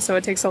seawall, so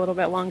it takes a little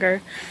bit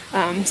longer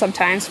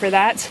sometimes for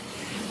that.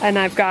 And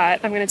I'm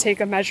going to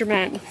take a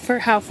measurement for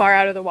how far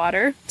out of the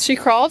water she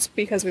crawled,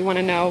 because we want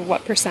to know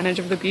what percentage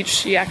of the beach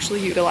she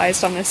actually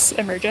utilized on this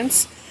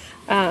emergence,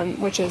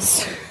 which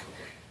is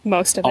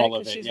most of it, all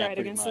of because it, she's yeah, right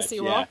pretty against much. the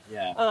seawall.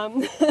 Yeah.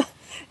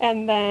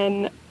 And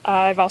then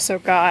I've also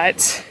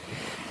got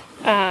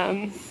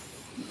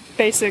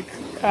basic,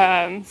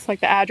 like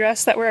the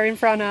address that we're in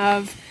front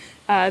of.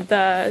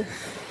 The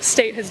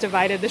state has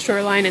divided the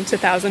shoreline into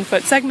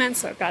 1,000-foot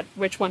segments, so I've got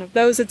which one of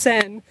those it's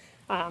in.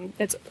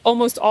 It's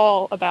almost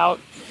all about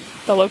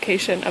the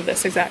location of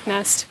this exact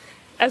nest,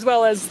 as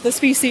well as the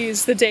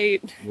species, the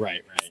date,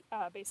 Right.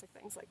 basic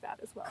things like that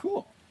as well.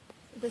 Cool.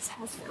 This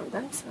has found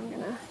them, so I'm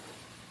going to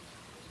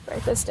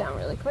write this down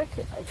really quick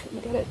if I can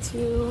get it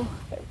to...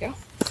 There we go.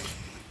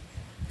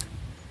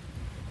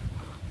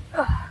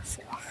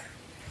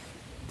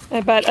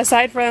 But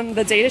aside from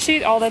the data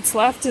sheet, all that's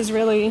left is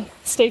really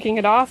staking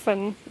it off,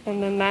 and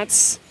then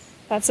that's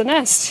a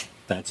nest.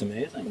 That's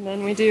amazing. And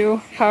then we do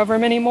however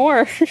many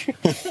more.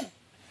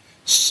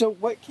 So,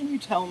 what can you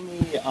tell me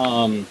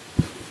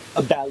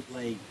about,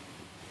 like,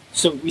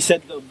 so we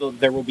said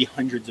there will be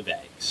hundreds of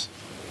eggs,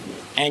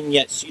 and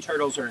yet sea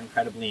turtles are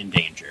incredibly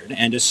endangered.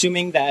 And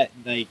assuming that,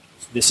 like,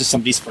 this is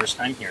somebody's first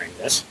time hearing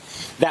this,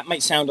 that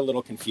might sound a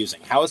little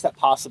confusing. How is that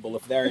possible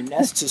if there are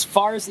nests as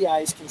far as the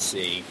eyes can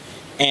see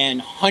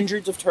and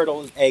hundreds of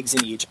turtle eggs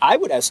in each? I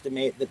would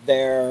estimate that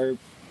there are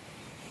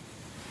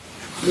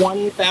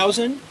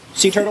 20,000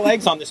 sea turtle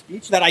eggs on this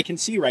beach that I can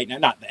see right now.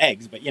 Not the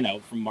eggs, but,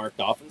 from marked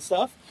off and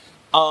stuff.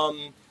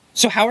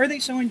 So how are they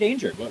so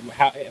endangered?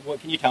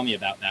 What can you tell me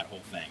about that whole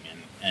thing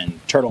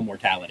and turtle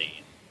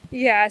mortality?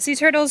 Yeah, sea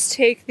turtles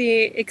take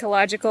the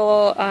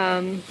ecological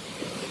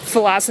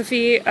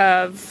philosophy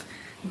of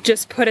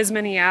just put as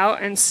many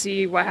out and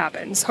see what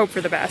happens, hope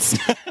for the best.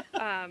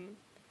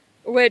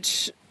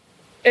 Which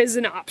is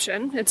an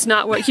option. It's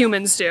not what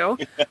humans do.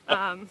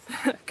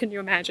 Can you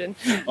imagine?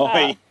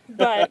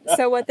 But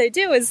so what they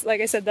do is,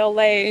 like I said, they'll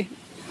lay,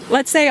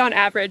 let's say on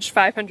average,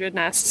 500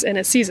 nests in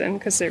a season,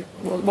 because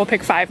we'll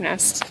pick 5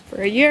 nests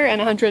for a year and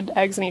 100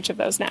 eggs in each of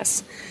those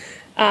nests.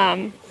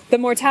 The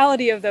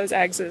mortality of those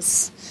eggs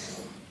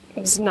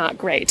is not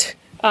great.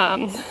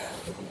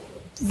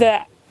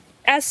 The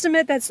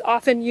estimate that's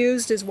often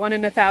used is 1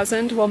 in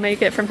 1,000 will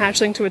make it from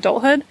hatchling to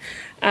adulthood.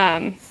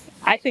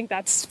 I think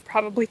that's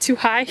probably too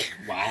high.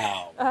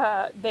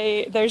 Wow.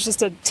 There's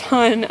just a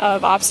ton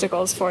of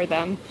obstacles for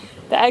them.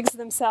 The eggs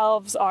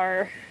themselves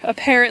are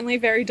apparently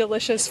very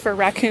delicious for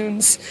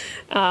raccoons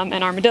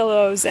and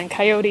armadillos and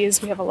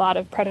coyotes. We have a lot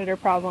of predator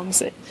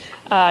problems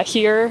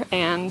here,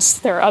 and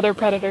there are other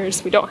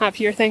predators we don't have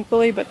here,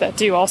 thankfully, but that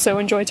do also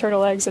enjoy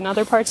turtle eggs in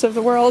other parts of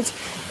the world.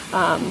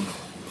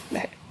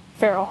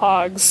 Feral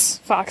hogs,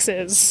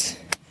 foxes,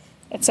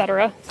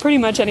 etc. Pretty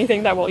much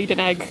anything that will eat an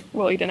egg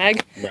will eat an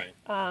egg. Right.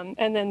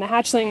 And then the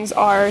hatchlings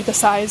are the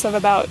size of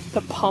about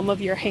the palm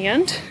of your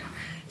hand.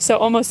 So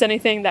almost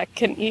anything that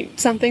can eat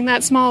something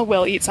that small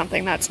will eat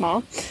something that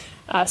small.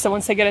 So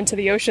once they get into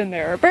the ocean,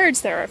 there are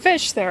birds, there are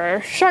fish, there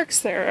are sharks,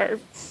 there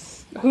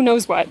are who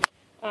knows what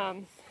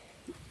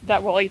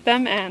that will eat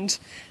them. And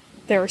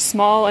they're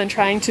small and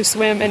trying to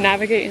swim and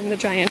navigate in the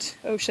giant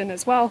ocean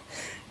as well.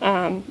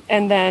 And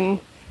then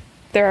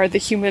there are the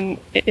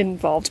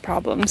human-involved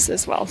problems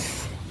as well.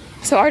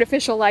 So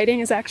artificial lighting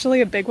is actually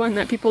a big one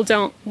that people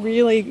don't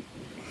really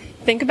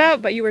think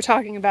about, but you were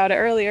talking about it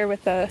earlier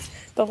with the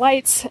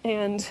lights,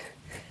 and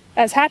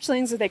as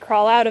hatchlings, they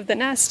crawl out of the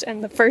nest,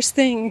 and the first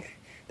thing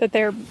that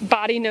their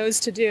body knows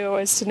to do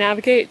is to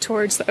navigate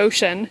towards the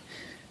ocean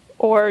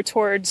or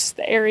towards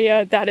the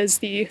area that is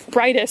the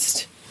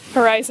brightest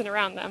horizon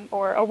around them,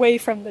 or away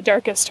from the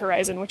darkest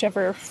horizon,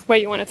 whichever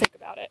way you want to think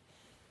about it.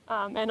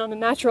 And on a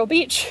natural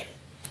beach,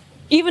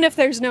 even if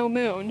there's no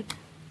moon,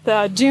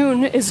 the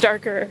dune is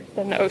darker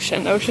than the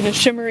ocean. The ocean is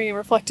shimmery and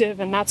reflective,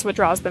 and that's what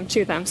draws them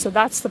to them. So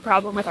that's the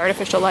problem with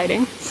artificial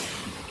lighting.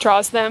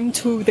 Draws them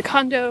to the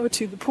condo,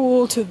 to the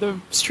pool, to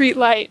the street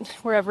light,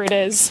 wherever it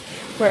is,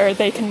 where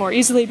they can more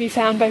easily be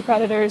found by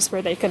predators,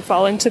 where they can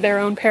fall into their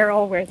own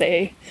peril, where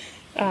they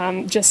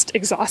just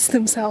exhaust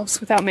themselves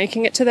without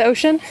making it to the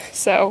ocean.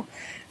 So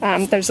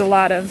there's a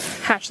lot of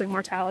hatchling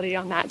mortality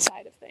on that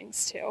side of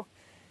things too.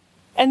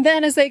 And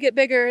then as they get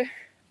bigger,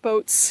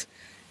 boats,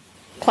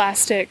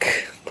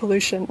 plastic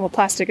pollution. Well,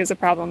 plastic is a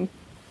problem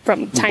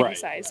from tiny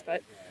size,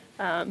 but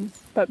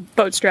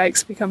boat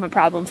strikes become a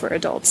problem for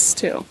adults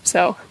too.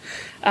 So,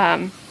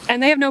 and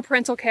they have no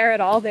parental care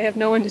at all. They have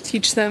no one to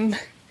teach them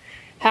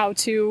how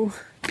to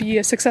be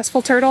a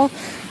successful turtle.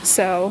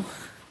 So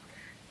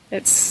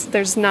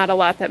there's not a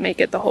lot that make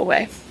it the whole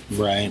way.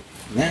 Right.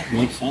 That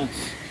makes sense.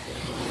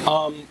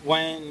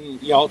 When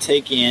y'all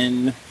take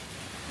in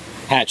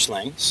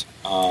hatchlings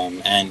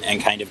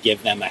and kind of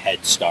give them a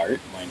head start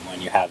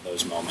when you have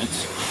those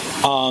moments,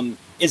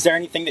 is there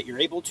anything that you're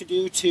able to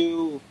do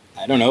to,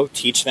 I don't know,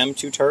 teach them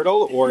to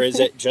turtle, or is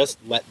it just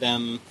let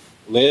them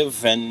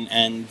live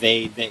and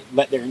they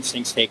let their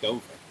instincts take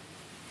over?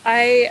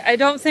 I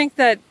don't think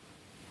that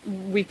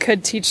we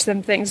could teach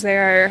them things.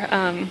 They're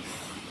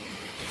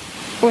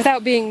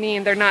without being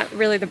mean, they're not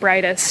really the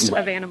brightest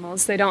of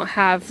animals. They don't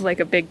have like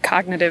a big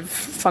cognitive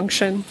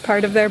function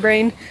part of their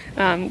brain.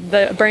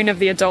 The brain of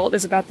the adult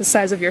is about the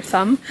size of your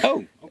thumb.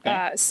 Oh,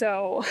 okay.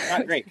 So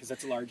not great, because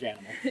that's a large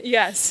animal.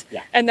 Yes.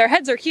 Yeah. And their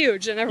heads are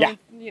huge, and everyone,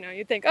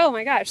 you think, oh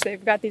my gosh,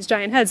 they've got these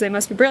giant heads. They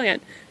must be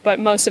brilliant. But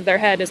most of their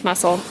head is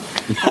muscle.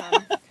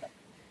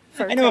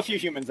 I know a few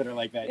humans that are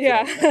like that, too.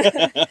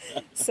 Yeah.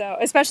 So,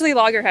 especially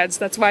loggerheads.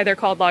 That's why they're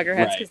called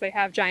loggerheads, because they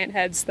have giant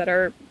heads that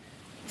are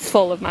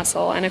full of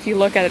muscle. And if you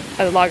look at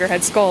a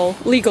loggerhead skull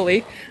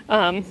legally,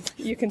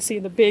 you can see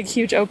the big,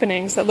 huge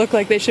openings that look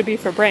like they should be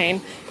for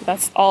brain. But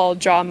that's all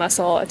jaw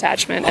muscle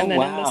attachment. And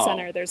then in the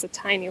center, there's a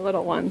tiny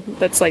little one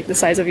that's like the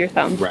size of your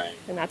thumb. Right.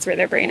 And that's where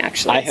their brain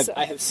actually is.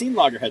 I have seen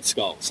loggerhead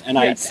skulls, and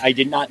yes. I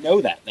did not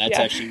know that. That's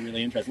actually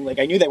really interesting. Like,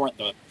 I knew they weren't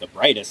the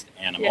brightest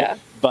animal,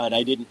 but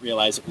I didn't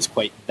realize it was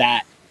quite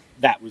that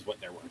was what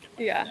they're working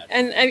with. Yeah,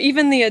 and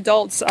even the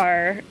adults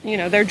are,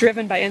 they're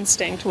driven by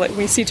instinct.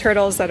 We see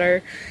turtles that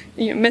are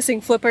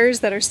missing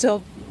flippers that are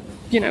still,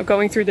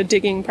 going through the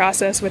digging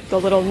process with the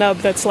little nub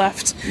that's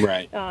left.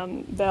 Right.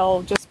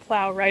 They'll just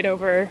plow right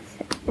over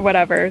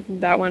whatever.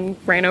 That one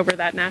ran over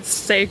that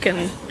nest stake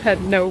and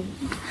had no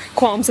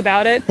qualms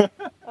about it.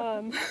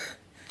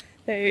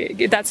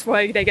 That's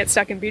why they get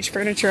stuck in beach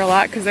furniture a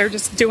lot, because they're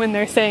just doing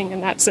their thing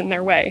and that's in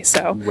their way.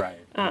 So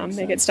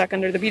they get stuck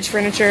under the beach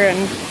furniture,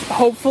 and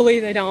hopefully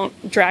they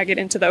don't drag it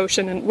into the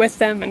ocean and with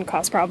them and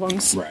cause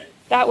problems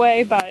that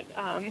way. But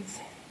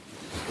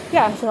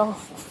they'll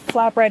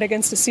flap right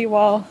against a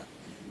seawall,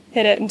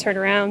 hit it, and turn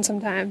around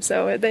sometimes.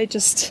 So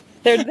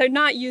they're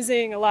not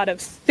using a lot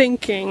of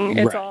thinking.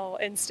 It's all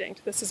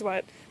instinct. This is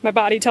what my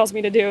body tells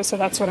me to do, so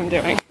that's what I'm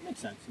doing. Makes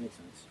sense.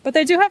 But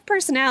they do have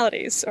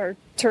personalities, or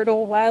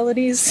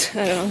turtle-walities.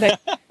 I don't know.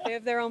 They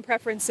have their own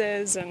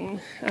preferences, and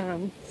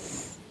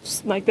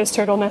like this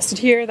turtle nested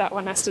here, that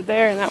one nested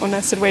there, and that one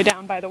nested way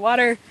down by the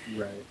water.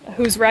 Right.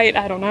 Who's right?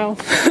 I don't know.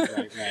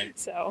 Right.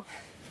 So,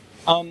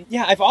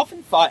 yeah, I've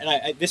often thought, and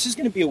I this is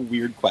going to be a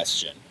weird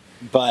question,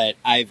 but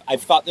I've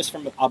thought this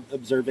from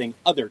observing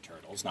other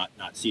turtles, not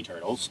sea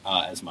turtles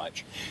as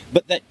much,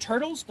 but that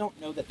turtles don't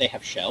know that they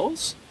have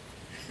shells,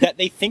 that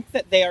they think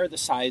that they are the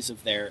size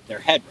of their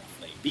head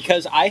roughly.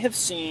 Because I have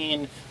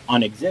seen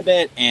on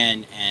exhibit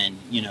and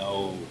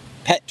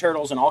pet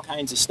turtles and all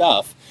kinds of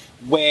stuff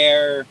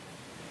where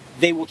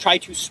they will try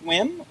to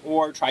swim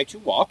or try to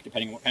walk,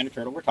 depending on what kind of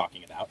turtle we're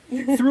talking about,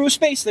 through a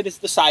space that is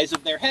the size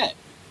of their head.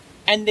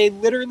 And they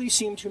literally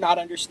seem to not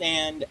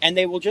understand, and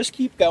they will just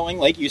keep going,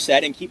 like you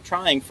said, and keep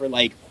trying for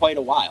like quite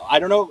a while. I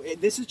don't know.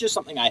 This is just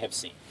something I have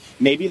seen.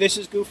 Maybe this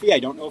is goofy. I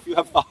don't know if you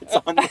have thoughts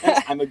on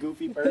this. I'm a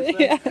goofy person.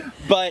 Yeah.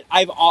 But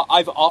I've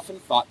often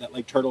thought that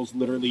like turtles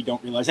literally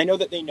don't realize. I know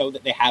that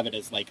they have it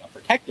as like a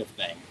protective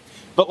thing,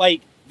 but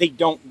like they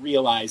don't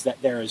realize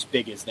that they're as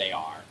big as they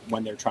are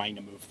when they're trying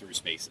to move through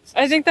spaces.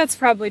 I think that's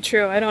probably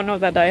true. I don't know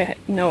that I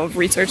know of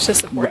research to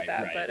support Right,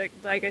 that, right.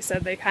 but like I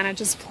said, they kind of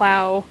just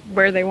plow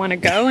where they want to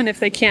go, and if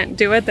they can't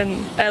do it,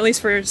 then at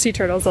least for sea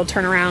turtles, they'll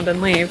turn around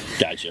and leave.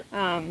 Gotcha.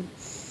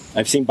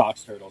 I've seen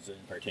box turtles in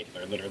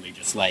particular literally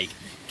just like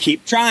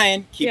keep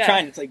trying.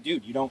 It's like,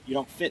 dude, you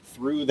don't fit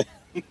through the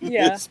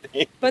Yeah.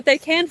 space. But they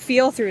can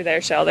feel through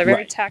their shell. They're very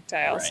Right.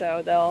 tactile, Right.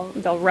 so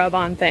they'll rub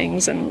on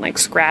things and like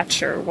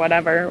scratch or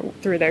whatever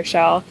through their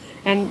shell.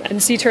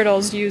 And sea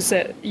turtles use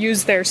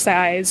their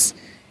size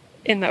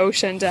in the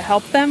ocean to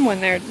help them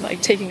when they're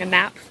like taking a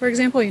nap, for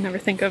example. You never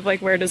think of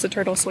like where does a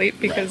turtle sleep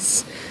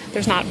because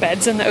there's not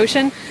beds in the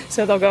ocean.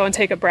 So they'll go and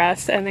take a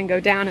breath and then go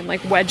down and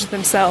like wedge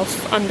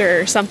themselves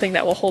under something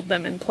that will hold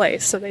them in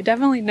place. So they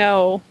definitely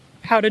know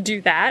how to do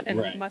that and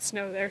Right. must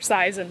know their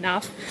size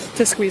enough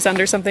to squeeze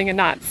under something and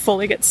not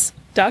fully get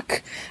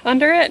stuck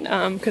under it,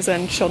 because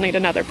then she'll need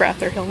another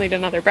breath or he'll need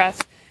another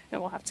breath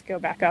and we'll have to go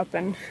back up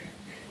and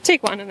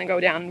take one and then go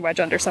down and wedge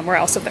under somewhere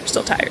else if they're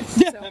still tired.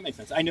 Yeah, So- that makes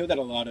sense. I know that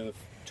a lot of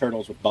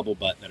turtles with bubble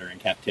butt that are in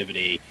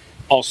captivity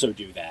also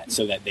do that,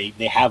 so that they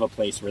have a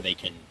place where they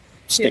can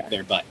stick Yeah.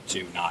 their butt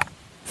to not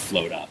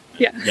float up.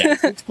 Yeah.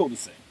 It's cool to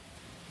see.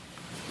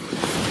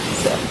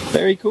 So,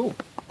 Very cool.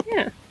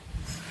 yeah.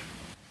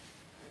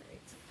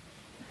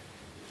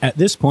 At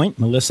this point,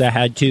 Melissa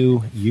had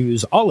to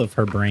use all of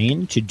her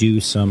brain to do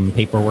some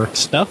paperwork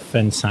stuff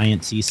and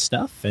science-y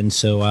stuff. And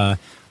so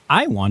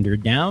I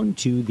wandered down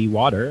to the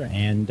water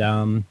and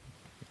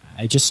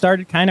I just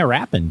started kind of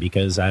rapping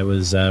because I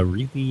was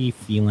really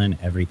feeling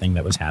everything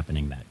that was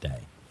happening that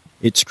day.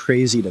 It's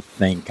crazy to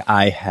think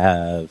I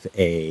have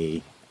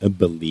a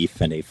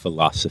belief and a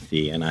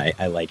philosophy, and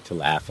I like to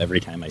laugh every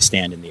time I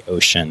stand in the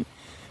ocean.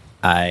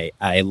 I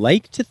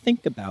like to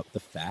think about the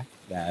fact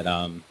that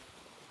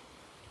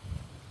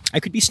I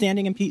could be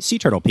standing in sea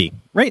turtle pee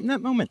right in that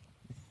moment,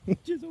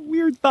 which is a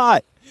weird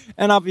thought.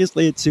 And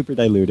obviously it's super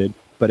diluted,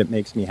 but it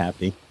makes me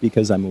happy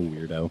because I'm a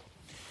weirdo.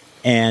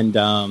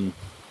 And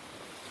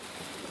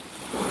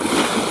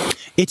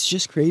it's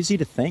just crazy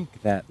to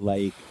think that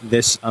like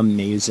this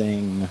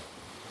amazing,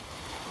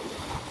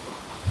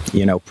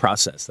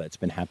 process that's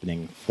been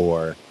happening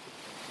for,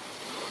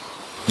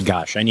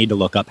 gosh, I need to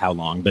look up how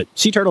long, but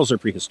sea turtles are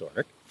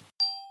prehistoric.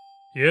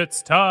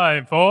 It's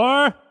time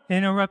for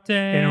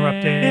interrupting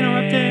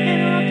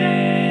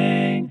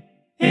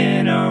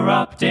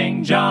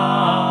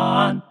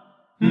John.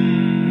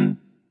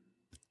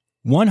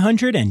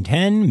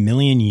 110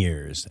 million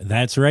years.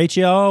 That's right,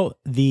 y'all.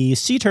 The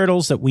sea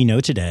turtles that we know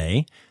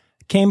today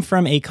came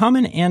from a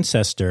common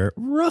ancestor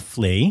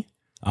roughly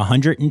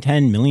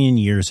 110 million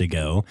years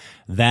ago.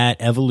 That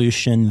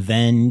evolution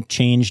then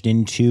changed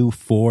into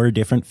 4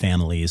 different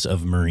families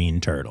of marine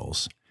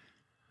turtles.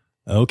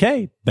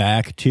 Okay,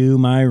 back to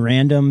my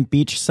random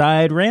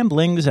beachside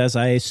ramblings as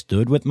I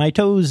stood with my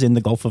toes in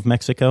the Gulf of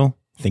Mexico,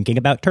 thinking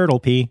about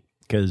turtle pee,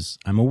 because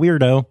I'm a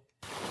weirdo.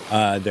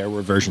 There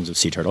were versions of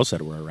sea turtles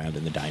that were around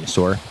in the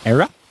dinosaur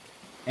era.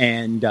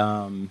 And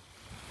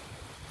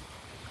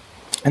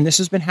this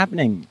has been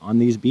happening on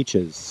these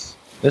beaches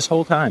this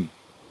whole time.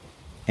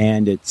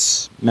 And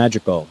it's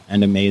magical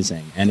and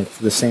amazing. And it's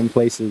the same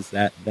places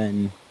that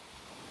then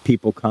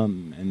people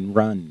come and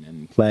run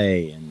and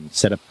play and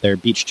set up their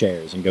beach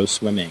chairs and go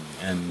swimming.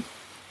 And,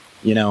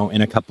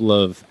 in a couple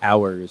of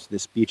hours,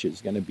 this beach is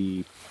going to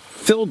be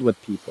filled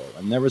with people.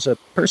 And there was a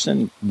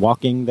person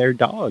walking their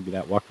dog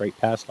that walked right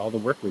past all the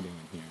work we're doing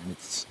here. And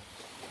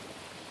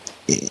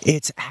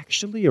it's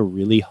actually a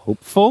really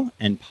hopeful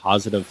and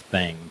positive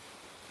thing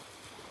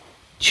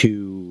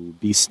to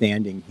be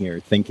standing here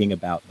thinking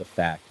about the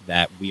fact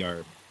that we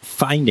are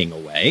finding a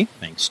way,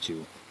 thanks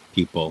to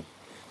people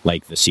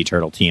like the Sea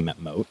Turtle team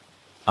at Moat,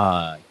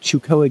 to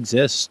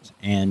coexist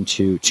and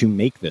to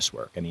make this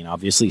work. I mean,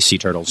 obviously, sea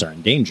turtles are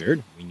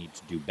endangered. We need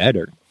to do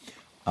better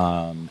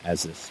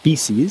as a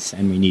species,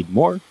 and we need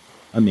more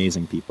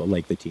amazing people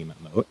like the team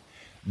at Moat.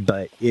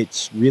 But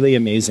it's really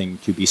amazing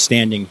to be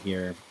standing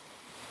here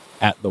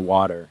at the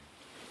water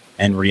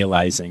and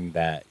realizing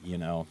that,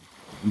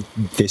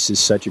 this is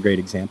such a great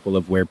example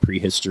of where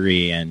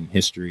prehistory and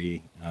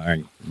history, or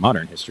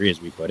modern history,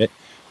 as we put it,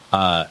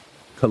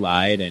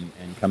 collide and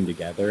come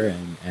together,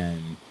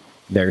 and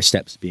there are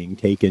steps being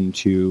taken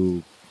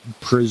to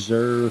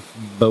preserve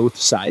both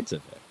sides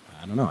of it.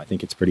 I don't know. I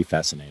think it's pretty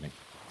fascinating.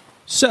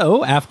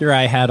 So after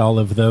I had all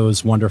of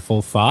those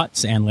wonderful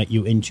thoughts and let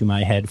you into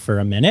my head for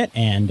a minute,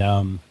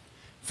 and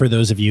for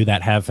those of you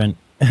that haven't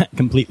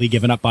completely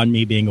given up on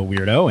me being a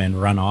weirdo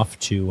and run off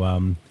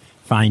to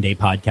find a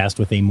podcast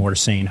with a more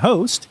sane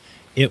host,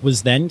 it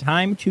was then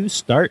time to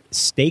start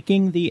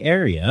staking the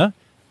area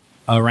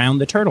around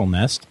the turtle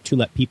nest to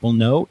let people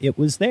know it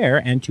was there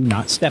and to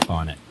not step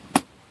on it.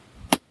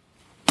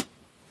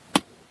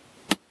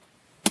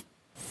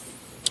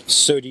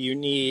 So do you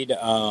need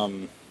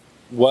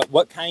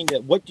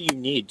what do you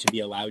need to be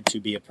allowed to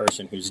be a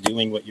person who's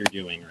doing what you're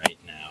doing right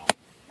now?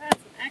 That's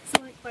an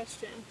excellent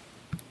question.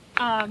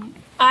 I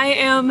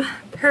am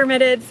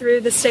permitted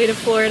through the state of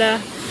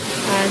Florida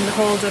and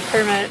hold a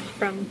permit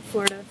from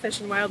Florida Fish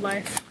and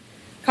Wildlife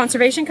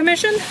Conservation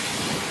Commission.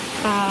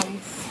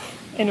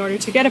 In order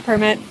to get a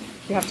permit,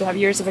 you have to have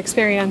years of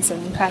experience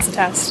and pass a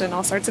test and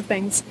all sorts of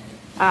things.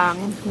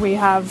 We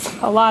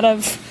have a lot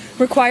of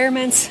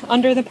requirements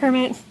under the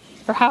permit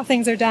for how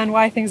things are done,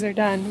 why things are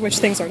done, which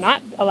things are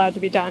not allowed to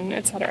be done,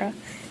 etc.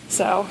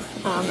 So,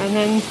 and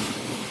then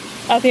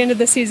at the end of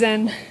the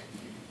season,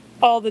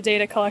 all the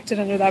data collected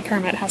under that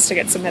permit has to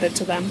get submitted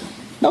to them.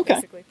 Okay.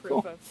 Basically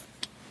proof of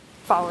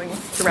following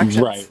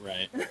directions.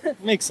 Right.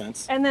 Makes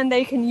sense. And then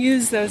they can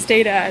use those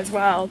data as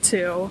well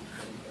to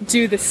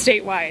do the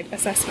statewide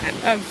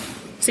assessment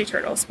of sea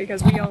turtles,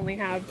 because we only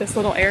have this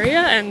little area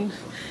and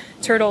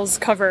turtles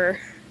cover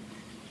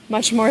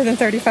much more than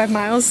 35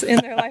 miles in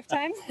their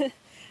lifetime,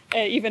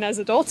 even as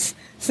adults.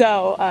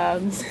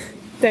 So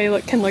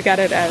they can look at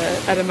it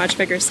at a much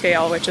bigger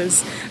scale, which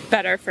is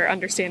better for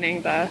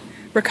understanding the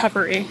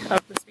recovery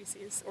of the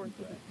species, or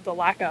the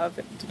lack of,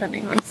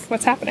 depending on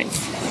what's happening.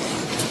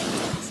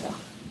 So,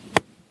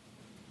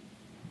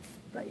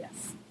 but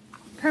yes,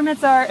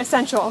 permits are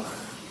essential.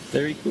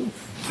 Very cool.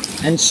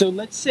 And so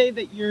let's say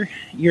that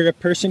you're a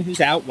person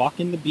who's out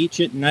walking the beach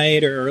at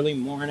night or early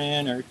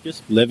morning or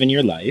just living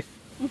your life.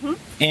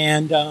 Mm-hmm.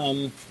 And,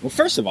 well,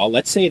 first of all,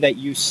 let's say that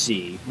you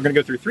see, we're going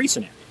to go through 3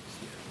 scenarios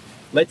here.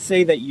 Let's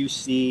say that you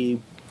see,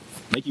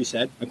 like you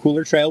said, a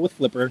cooler trail with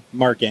flipper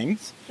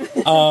markings.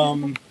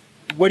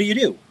 What do you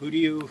do? Who do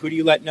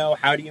you let know?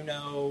 How do you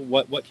know?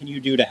 What can you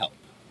do to help?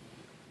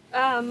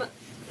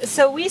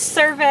 So we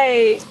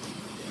survey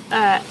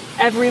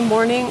every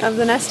morning of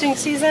the nesting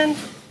season,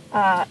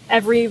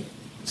 every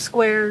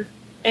square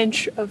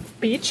inch of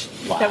beach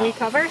that we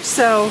cover.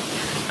 So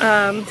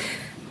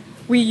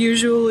we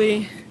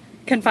usually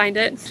can find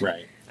it.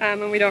 Right.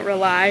 And we don't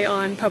rely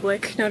on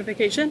public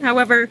notification.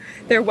 However,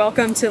 they're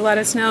welcome to let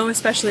us know,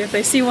 especially if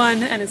they see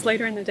one and it's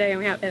later in the day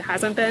and it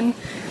hasn't been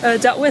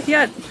dealt with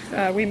yet.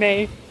 We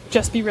may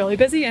just be really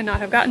busy and not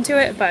have gotten to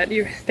it, but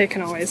they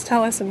can always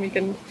tell us and we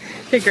can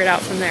figure it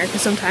out from there,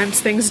 because sometimes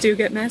things do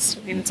get missed.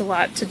 I mean, it's a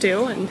lot to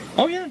do. And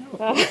oh, yeah.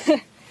 No.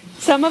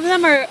 Some of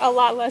them are a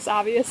lot less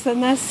obvious than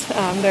this.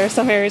 There are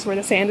some areas where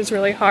the sand is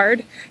really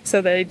hard,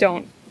 so they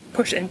don't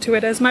push into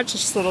it as much,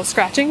 it's just little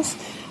scratchings.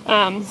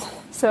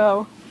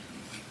 So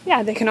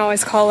yeah, they can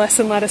always call us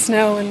and let us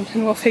know, and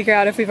we'll figure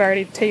out if we've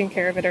already taken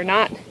care of it or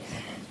not.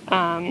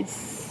 I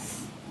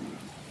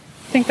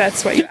think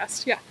that's what you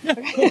asked. Yeah.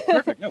 Cool.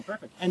 Perfect. No,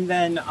 perfect. And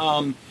then,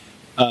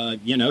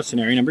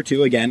 scenario number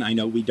 2, again, I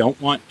know we don't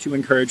want to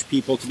encourage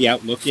people to be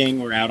out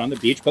looking or out on the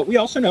beach, but we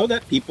also know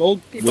that people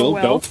will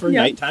go for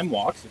nighttime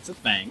walks. It's a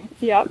thing.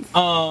 Yep.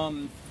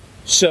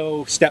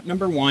 So step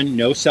number 1,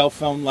 no cell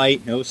phone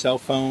light, no cell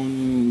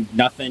phone,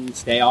 nothing,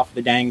 stay off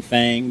the dang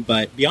thing.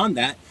 But beyond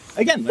that,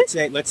 again, let's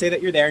say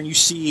that you're there and you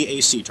see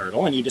a sea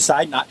turtle and you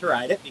decide not to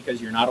ride it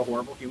because you're not a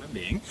horrible human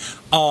being.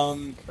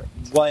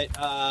 What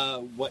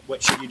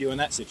should you do in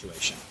that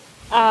situation?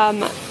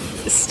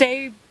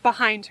 Stay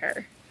behind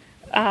her.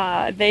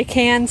 They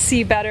can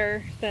see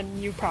better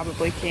than you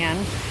probably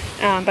can,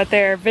 but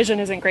their vision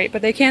isn't great.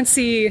 But they can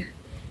see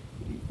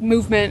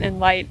movement and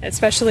light,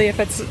 especially if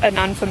it's an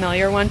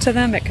unfamiliar one to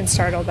them. It can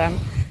startle them,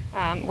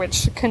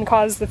 which can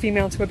cause the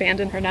female to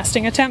abandon her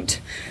nesting attempt,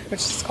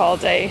 which is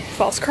called a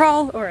false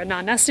crawl or a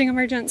non-nesting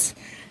emergence.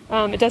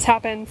 It does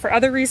happen for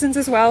other reasons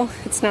as well.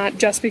 It's not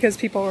just because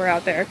people were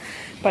out there,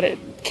 but it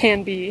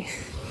can be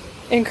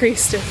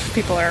increased if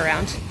people are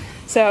around.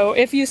 So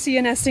if you see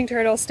a nesting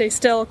turtle, stay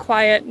still,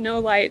 quiet, no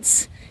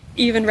lights,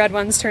 even red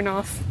ones, turn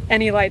off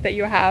any light that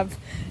you have,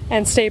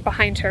 and stay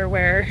behind her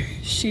where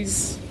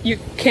you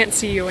can't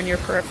see you in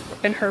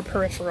her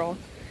peripheral.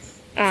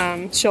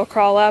 She'll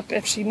crawl up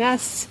if she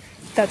nests.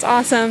 That's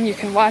awesome. You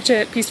can watch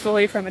it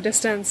peacefully from a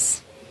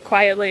distance,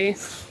 quietly.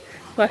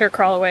 Let her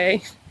crawl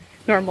away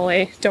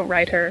normally. Don't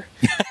ride her.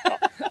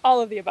 All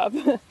of the above.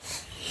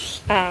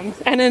 And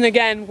then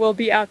again, we'll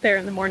be out there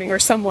in the morning, or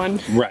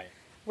someone, right,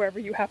 wherever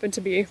you happen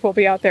to be, will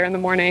be out there in the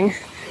morning,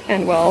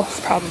 and we'll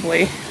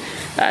probably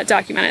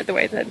document it the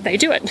way that they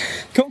do it.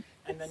 Cool.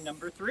 And then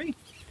number 3,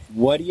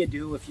 what do you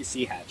do if you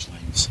see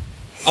hatchlings,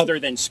 other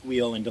than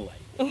squeal and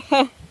delight?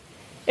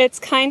 It's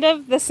kind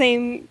of the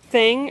same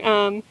thing.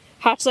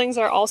 Hatchlings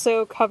are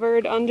also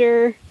covered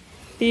under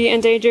the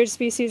Endangered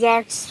Species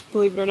Act.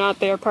 Believe it or not,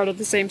 they are part of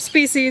the same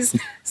species,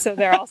 so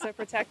they're also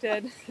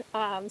protected.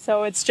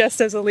 So it's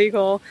just as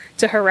illegal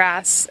to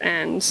harass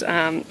and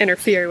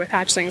interfere with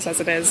hatchlings as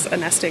it is a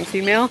nesting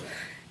female.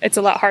 It's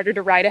a lot harder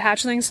to ride a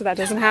hatchling, so that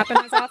doesn't happen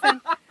as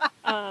often.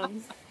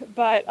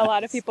 But a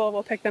lot of people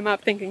will pick them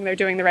up thinking they're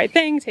doing the right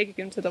thing, taking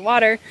them to the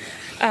water.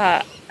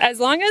 As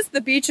long as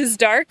the beach is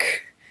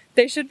dark,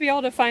 they should be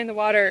able to find the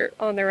water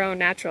on their own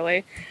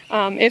naturally.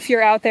 If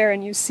you're out there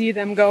and you see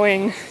them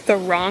going the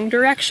wrong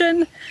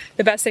direction,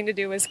 the best thing to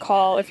do is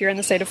call, if you're in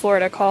the state of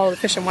Florida, call the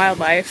Fish and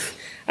Wildlife.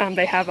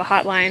 They have a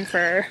hotline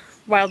for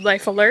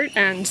wildlife alert,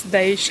 and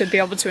they should be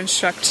able to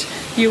instruct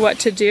you what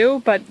to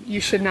do, but you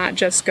should not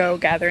just go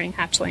gathering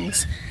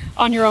hatchlings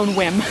on your own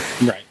whim.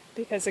 Right.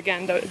 Because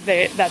again,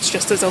 that's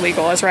just as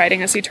illegal as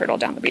riding a sea turtle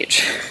down the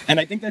beach. And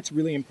I think that's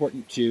really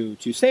important to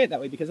say it that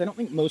way, because I don't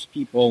think most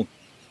people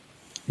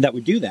that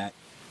would do that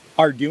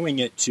are doing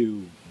it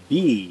to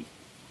be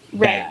bad.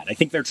 Right. I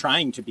think they're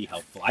trying to be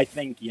helpful. I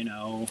think,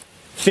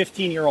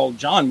 15-year-old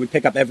John would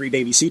pick up every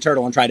baby sea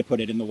turtle and try to put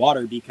it in the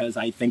water because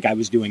I think I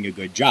was doing a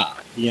good job,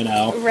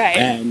 Right.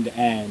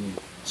 And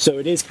so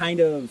it is kind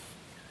of,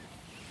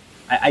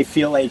 I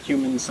feel like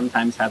humans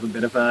sometimes have a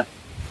bit of a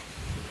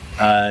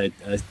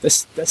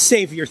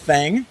savior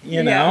thing,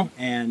 Yeah.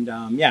 and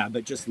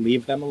but just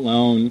leave them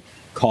alone.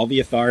 Call the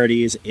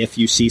authorities if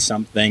you see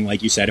something,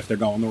 like you said, if they're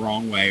going the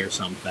wrong way or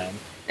something.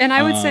 And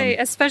I would say,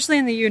 especially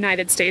in the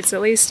United States,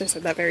 at least, I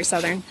said that very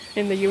southern,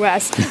 in the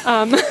U.S.,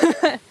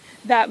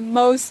 that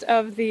most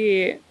of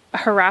the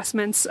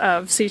harassments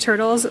of sea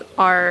turtles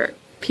are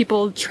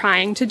people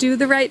trying to do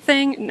the right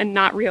thing and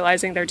not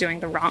realizing they're doing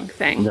the wrong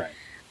thing. Right.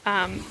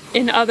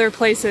 In other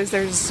places,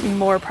 there's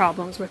more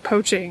problems with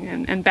poaching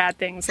and bad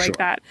things like Sure.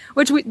 that,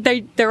 which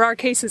there are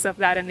cases of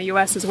that in the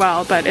U.S. as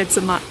well, but it's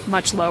a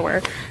much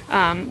lower.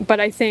 But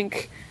I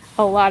think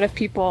a lot of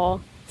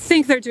people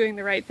think they're doing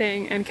the right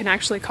thing and can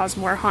actually cause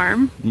more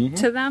harm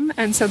to them,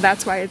 and so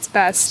that's why it's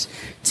best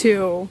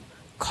to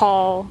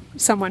call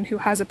someone who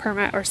has a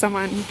permit, or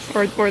someone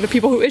or the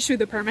people who issue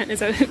the permit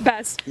is at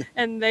best,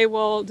 and they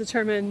will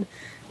determine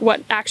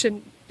what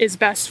action is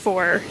best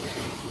for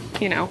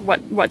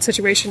what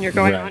situation you're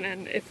going Right. on,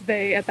 and if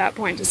they at that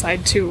point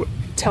decide to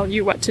tell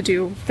you what to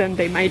do, then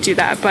they might do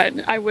that.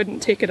 But I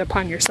wouldn't take it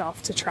upon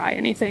yourself to try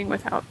anything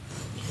without,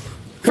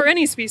 for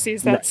any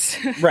species that's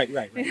Right.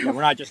 Yeah,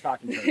 we're not just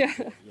talking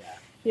turtles.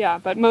 yeah.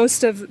 But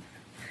most of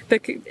the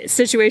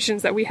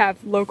situations that we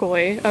have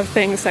locally of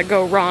things that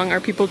go wrong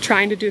are people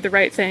trying to do the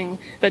right thing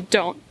that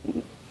don't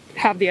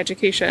have the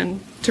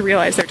education to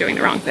realize they're doing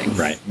the wrong thing.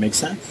 Right. Makes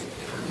sense.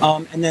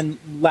 And then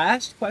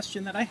last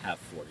question that I have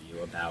for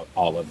you about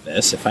all of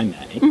this, if I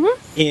may,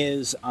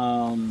 is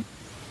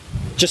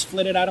just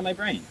flit it out of my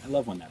brain. I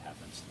love when that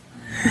happens.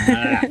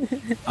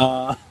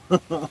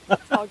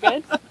 It's all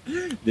good.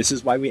 This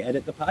is why we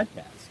edit the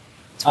podcast.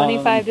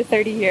 25 to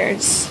 30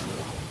 years.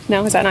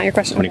 No, is that not your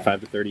question?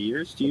 25 to 30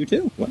 years to you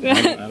too. What?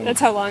 I don't That's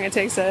how long it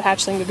takes a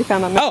hatchling to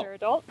become a mature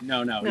adult.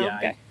 No, No, yeah,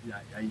 okay.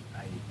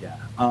 yeah.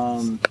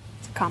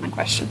 It's a common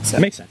question. So.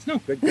 That makes sense. No,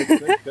 good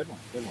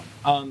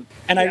one.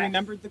 And I Yeah.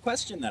 remembered the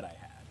question that I had.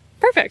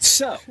 Perfect.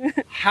 So,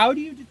 how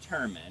do you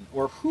determine,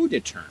 or who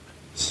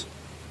determines,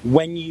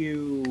 when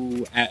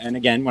you, and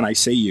again, when I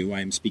say you,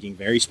 I am speaking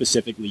very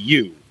specifically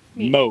you,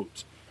 Me.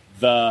 Moat,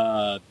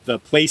 the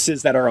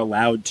places that are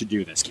allowed to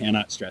do this,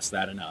 cannot stress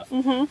that enough,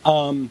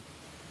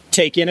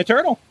 take in a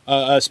turtle,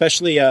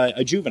 especially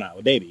a juvenile,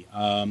 a baby.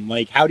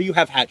 How do you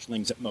have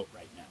hatchlings at Moat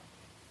right now?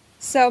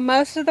 So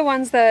most of the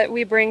ones that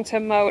we bring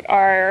to Moat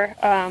are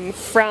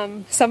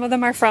some of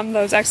them are from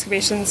those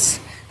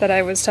excavations that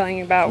I was telling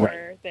you about, Right.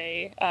 where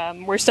they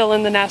were still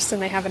in the nest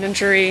and they have an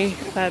injury.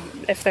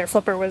 If their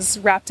flipper was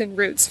wrapped in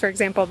roots, for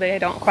example, they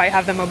don't quite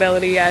have the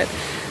mobility yet.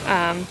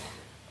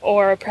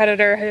 Or a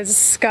predator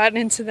has gotten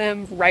into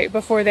them right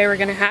before they were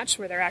going to hatch,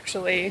 where they're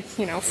actually,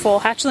 full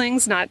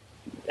hatchlings, not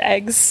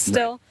eggs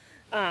still,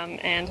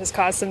 and has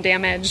caused some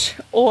damage.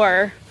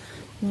 Or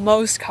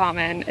most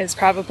common is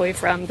probably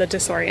from the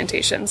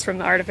disorientations, from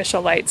the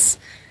artificial lights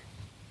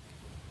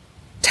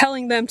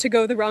telling them to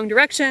go the wrong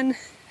direction.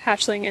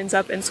 Hatchling ends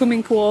up in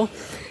swimming pool.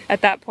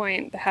 At that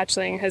point, the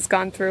hatchling has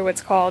gone through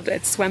what's called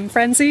its swim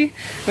frenzy,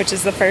 which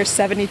is the first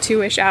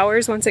 72-ish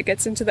hours. Once it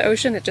gets into the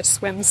ocean, it just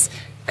swims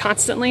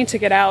constantly to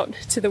get out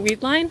to the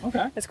weed line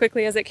as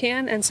quickly as it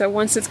can. And so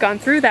once it's gone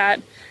through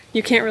that,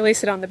 you can't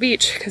release it on the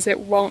beach because it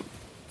won't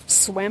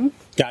swim.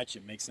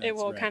 Gotcha, makes sense. It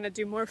will right. kind of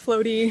do more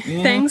floaty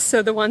things.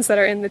 So the ones that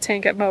are in the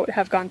tank at Moat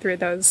have gone through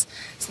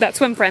that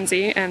swim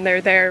frenzy, and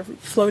they're there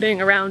floating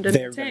around in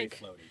They're the very tank.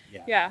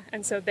 floaty, Yeah,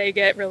 and so they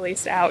get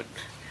released out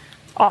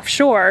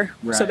offshore,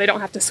 so Right. they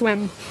don't have to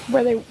swim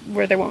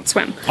where they won't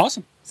swim.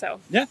 Awesome. So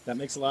Yeah, that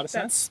makes a lot of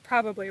sense. that's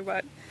probably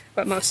what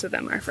most of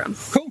them are from.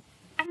 Cool.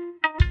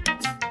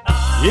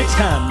 It's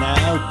time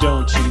now,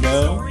 don't you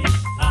know?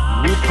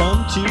 We've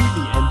come to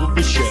the end of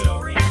the show.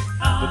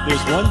 But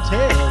there's one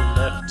tale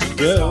left to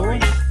go.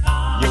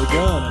 You're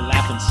gonna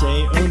laugh and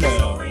say, oh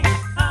no.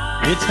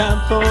 It's time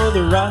for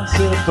the Ross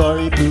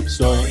Safari poop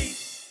story.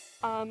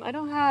 I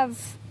don't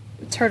have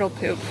turtle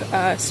poop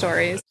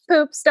stories,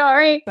 Poop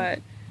story. but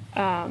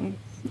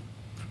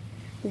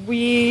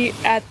we,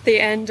 at the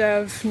end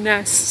of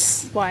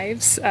Nest's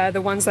lives,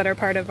 the ones that are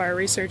part of our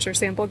research or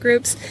sample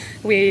groups,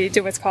 we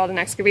do what's called an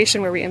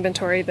excavation where we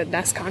inventory the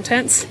nest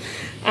contents.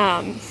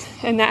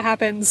 And that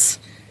happens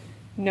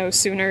no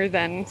sooner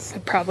than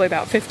probably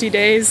about 50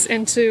 days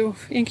into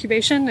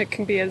incubation. It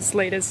can be as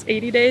late as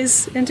 80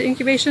 days into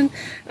incubation.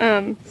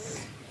 And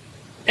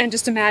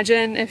just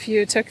imagine if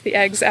you took the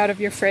eggs out of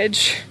your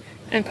fridge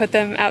and put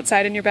them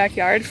outside in your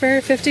backyard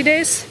for 50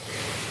 days.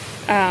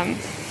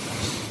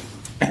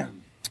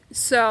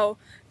 So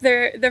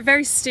they're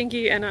very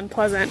stinky and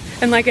unpleasant.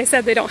 And like I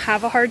said, they don't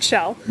have a hard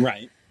shell.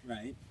 Right.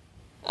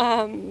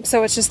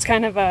 So it's just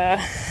kind of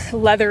a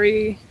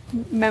leathery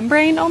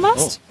membrane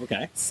almost. Oh,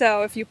 okay.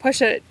 So if you push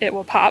it, it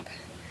will pop.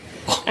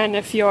 And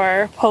if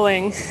you're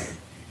pulling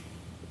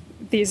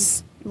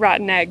these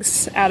rotten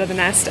eggs out of the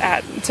nest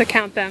to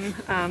count them,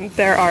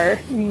 there are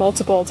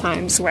multiple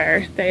times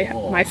where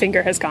my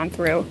finger has gone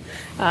through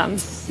a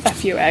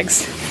few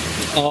eggs.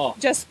 Oh.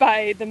 Just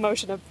by the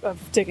motion of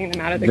digging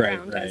them out of the Right,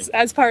 ground right.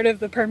 as part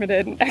of the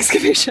permitted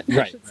excavation, I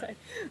Right, should say.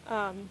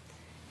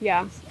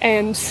 Yeah,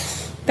 and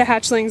the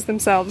hatchlings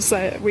themselves,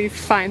 we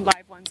find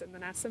live ones in the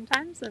nest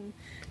sometimes, and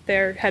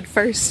they're head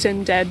first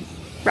in dead,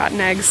 rotten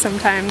eggs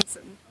sometimes,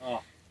 and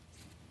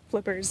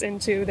flippers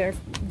into their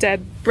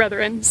dead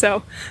brethren.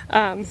 So,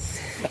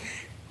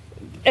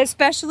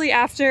 especially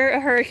after a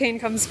hurricane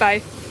comes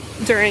by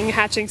during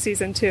hatching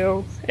season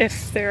too,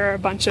 if there are a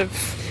bunch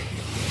of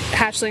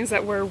hatchlings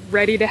that were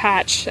ready to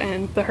hatch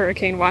and the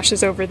hurricane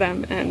washes over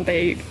them and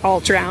they all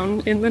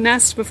drown in the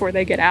nest before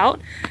they get out,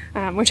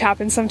 which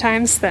happens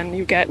sometimes, then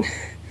you get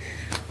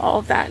all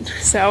of that.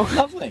 So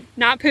Lovely.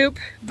 not poop,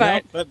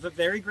 but No, but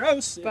very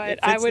gross. It but fits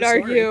I would the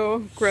story.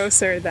 argue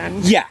grosser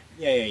than Yeah.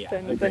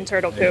 than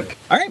turtle poop.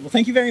 All right. Well,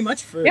 thank you very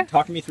much for Yeah.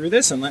 talking me through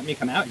this and letting me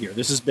come out here.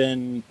 This has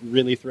been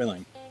really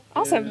thrilling.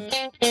 Awesome.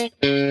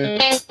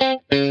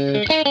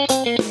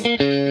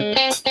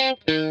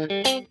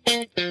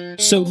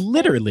 So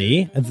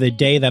literally, the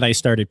day that I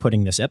started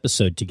putting this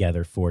episode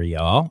together for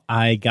y'all,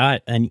 I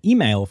got an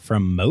email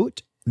from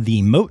Moat,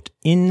 the Moat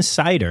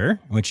Insider,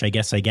 which I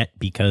guess I get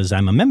because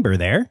I'm a member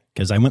there,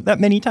 because I went that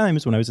many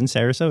times when I was in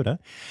Sarasota.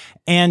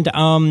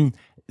 And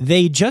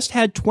they just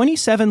had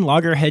 27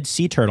 loggerhead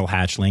sea turtle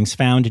hatchlings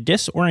found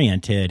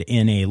disoriented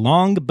in a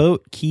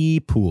Longboat Key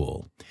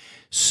pool.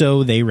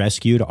 So they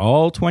rescued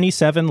all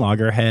 27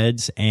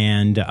 loggerheads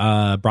and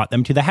brought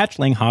them to the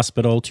hatchling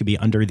hospital to be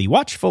under the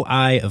watchful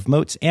eye of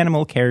Moat's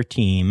animal care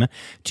team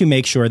to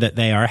make sure that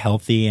they are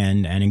healthy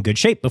and in good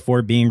shape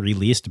before being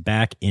released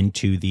back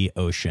into the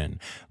ocean.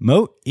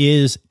 Moat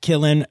is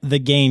killing the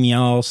game,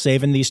 y'all,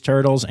 saving these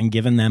turtles and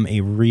giving them a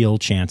real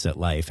chance at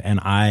life. And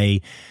I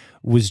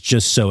was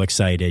just so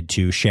excited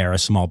to share a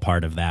small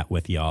part of that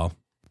with y'all.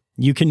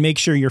 You can make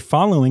sure you're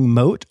following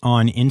Moat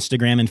on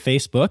Instagram and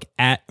Facebook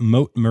at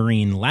Moat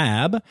Marine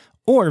Lab,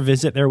 or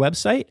visit their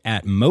website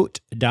at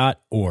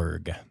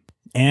moat.org.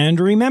 And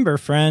remember,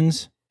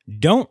 friends,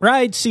 don't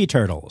ride sea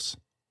turtles.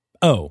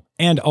 Oh,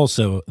 and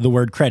also the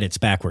word credits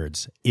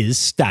backwards is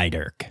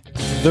Styderk.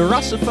 The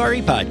Ross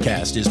Safari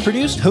podcast is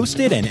produced,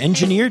 hosted, and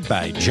engineered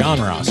by John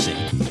Rossi.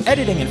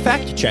 Editing and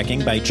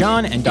fact-checking by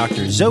John and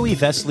Dr. Zoe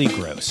Vesley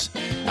Gross.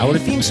 Our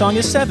theme song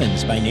is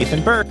Sevens by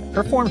Nathan Burke,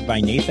 performed by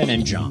Nathan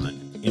and John.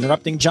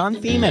 Interrupting John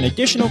theme and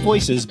additional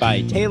voices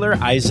by Taylor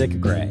Isaac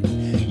Gray.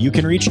 You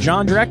can reach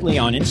John directly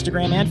on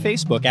Instagram and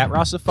Facebook at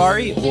Ross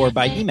Safari or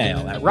by email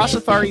at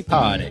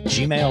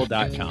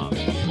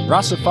rosssafaripod@gmail.com.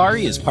 Ross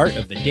Safari is part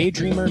of the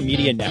Daydreamer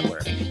Media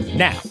Network.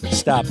 Now,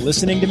 stop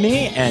listening to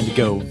me and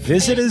go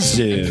visit a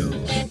zoo.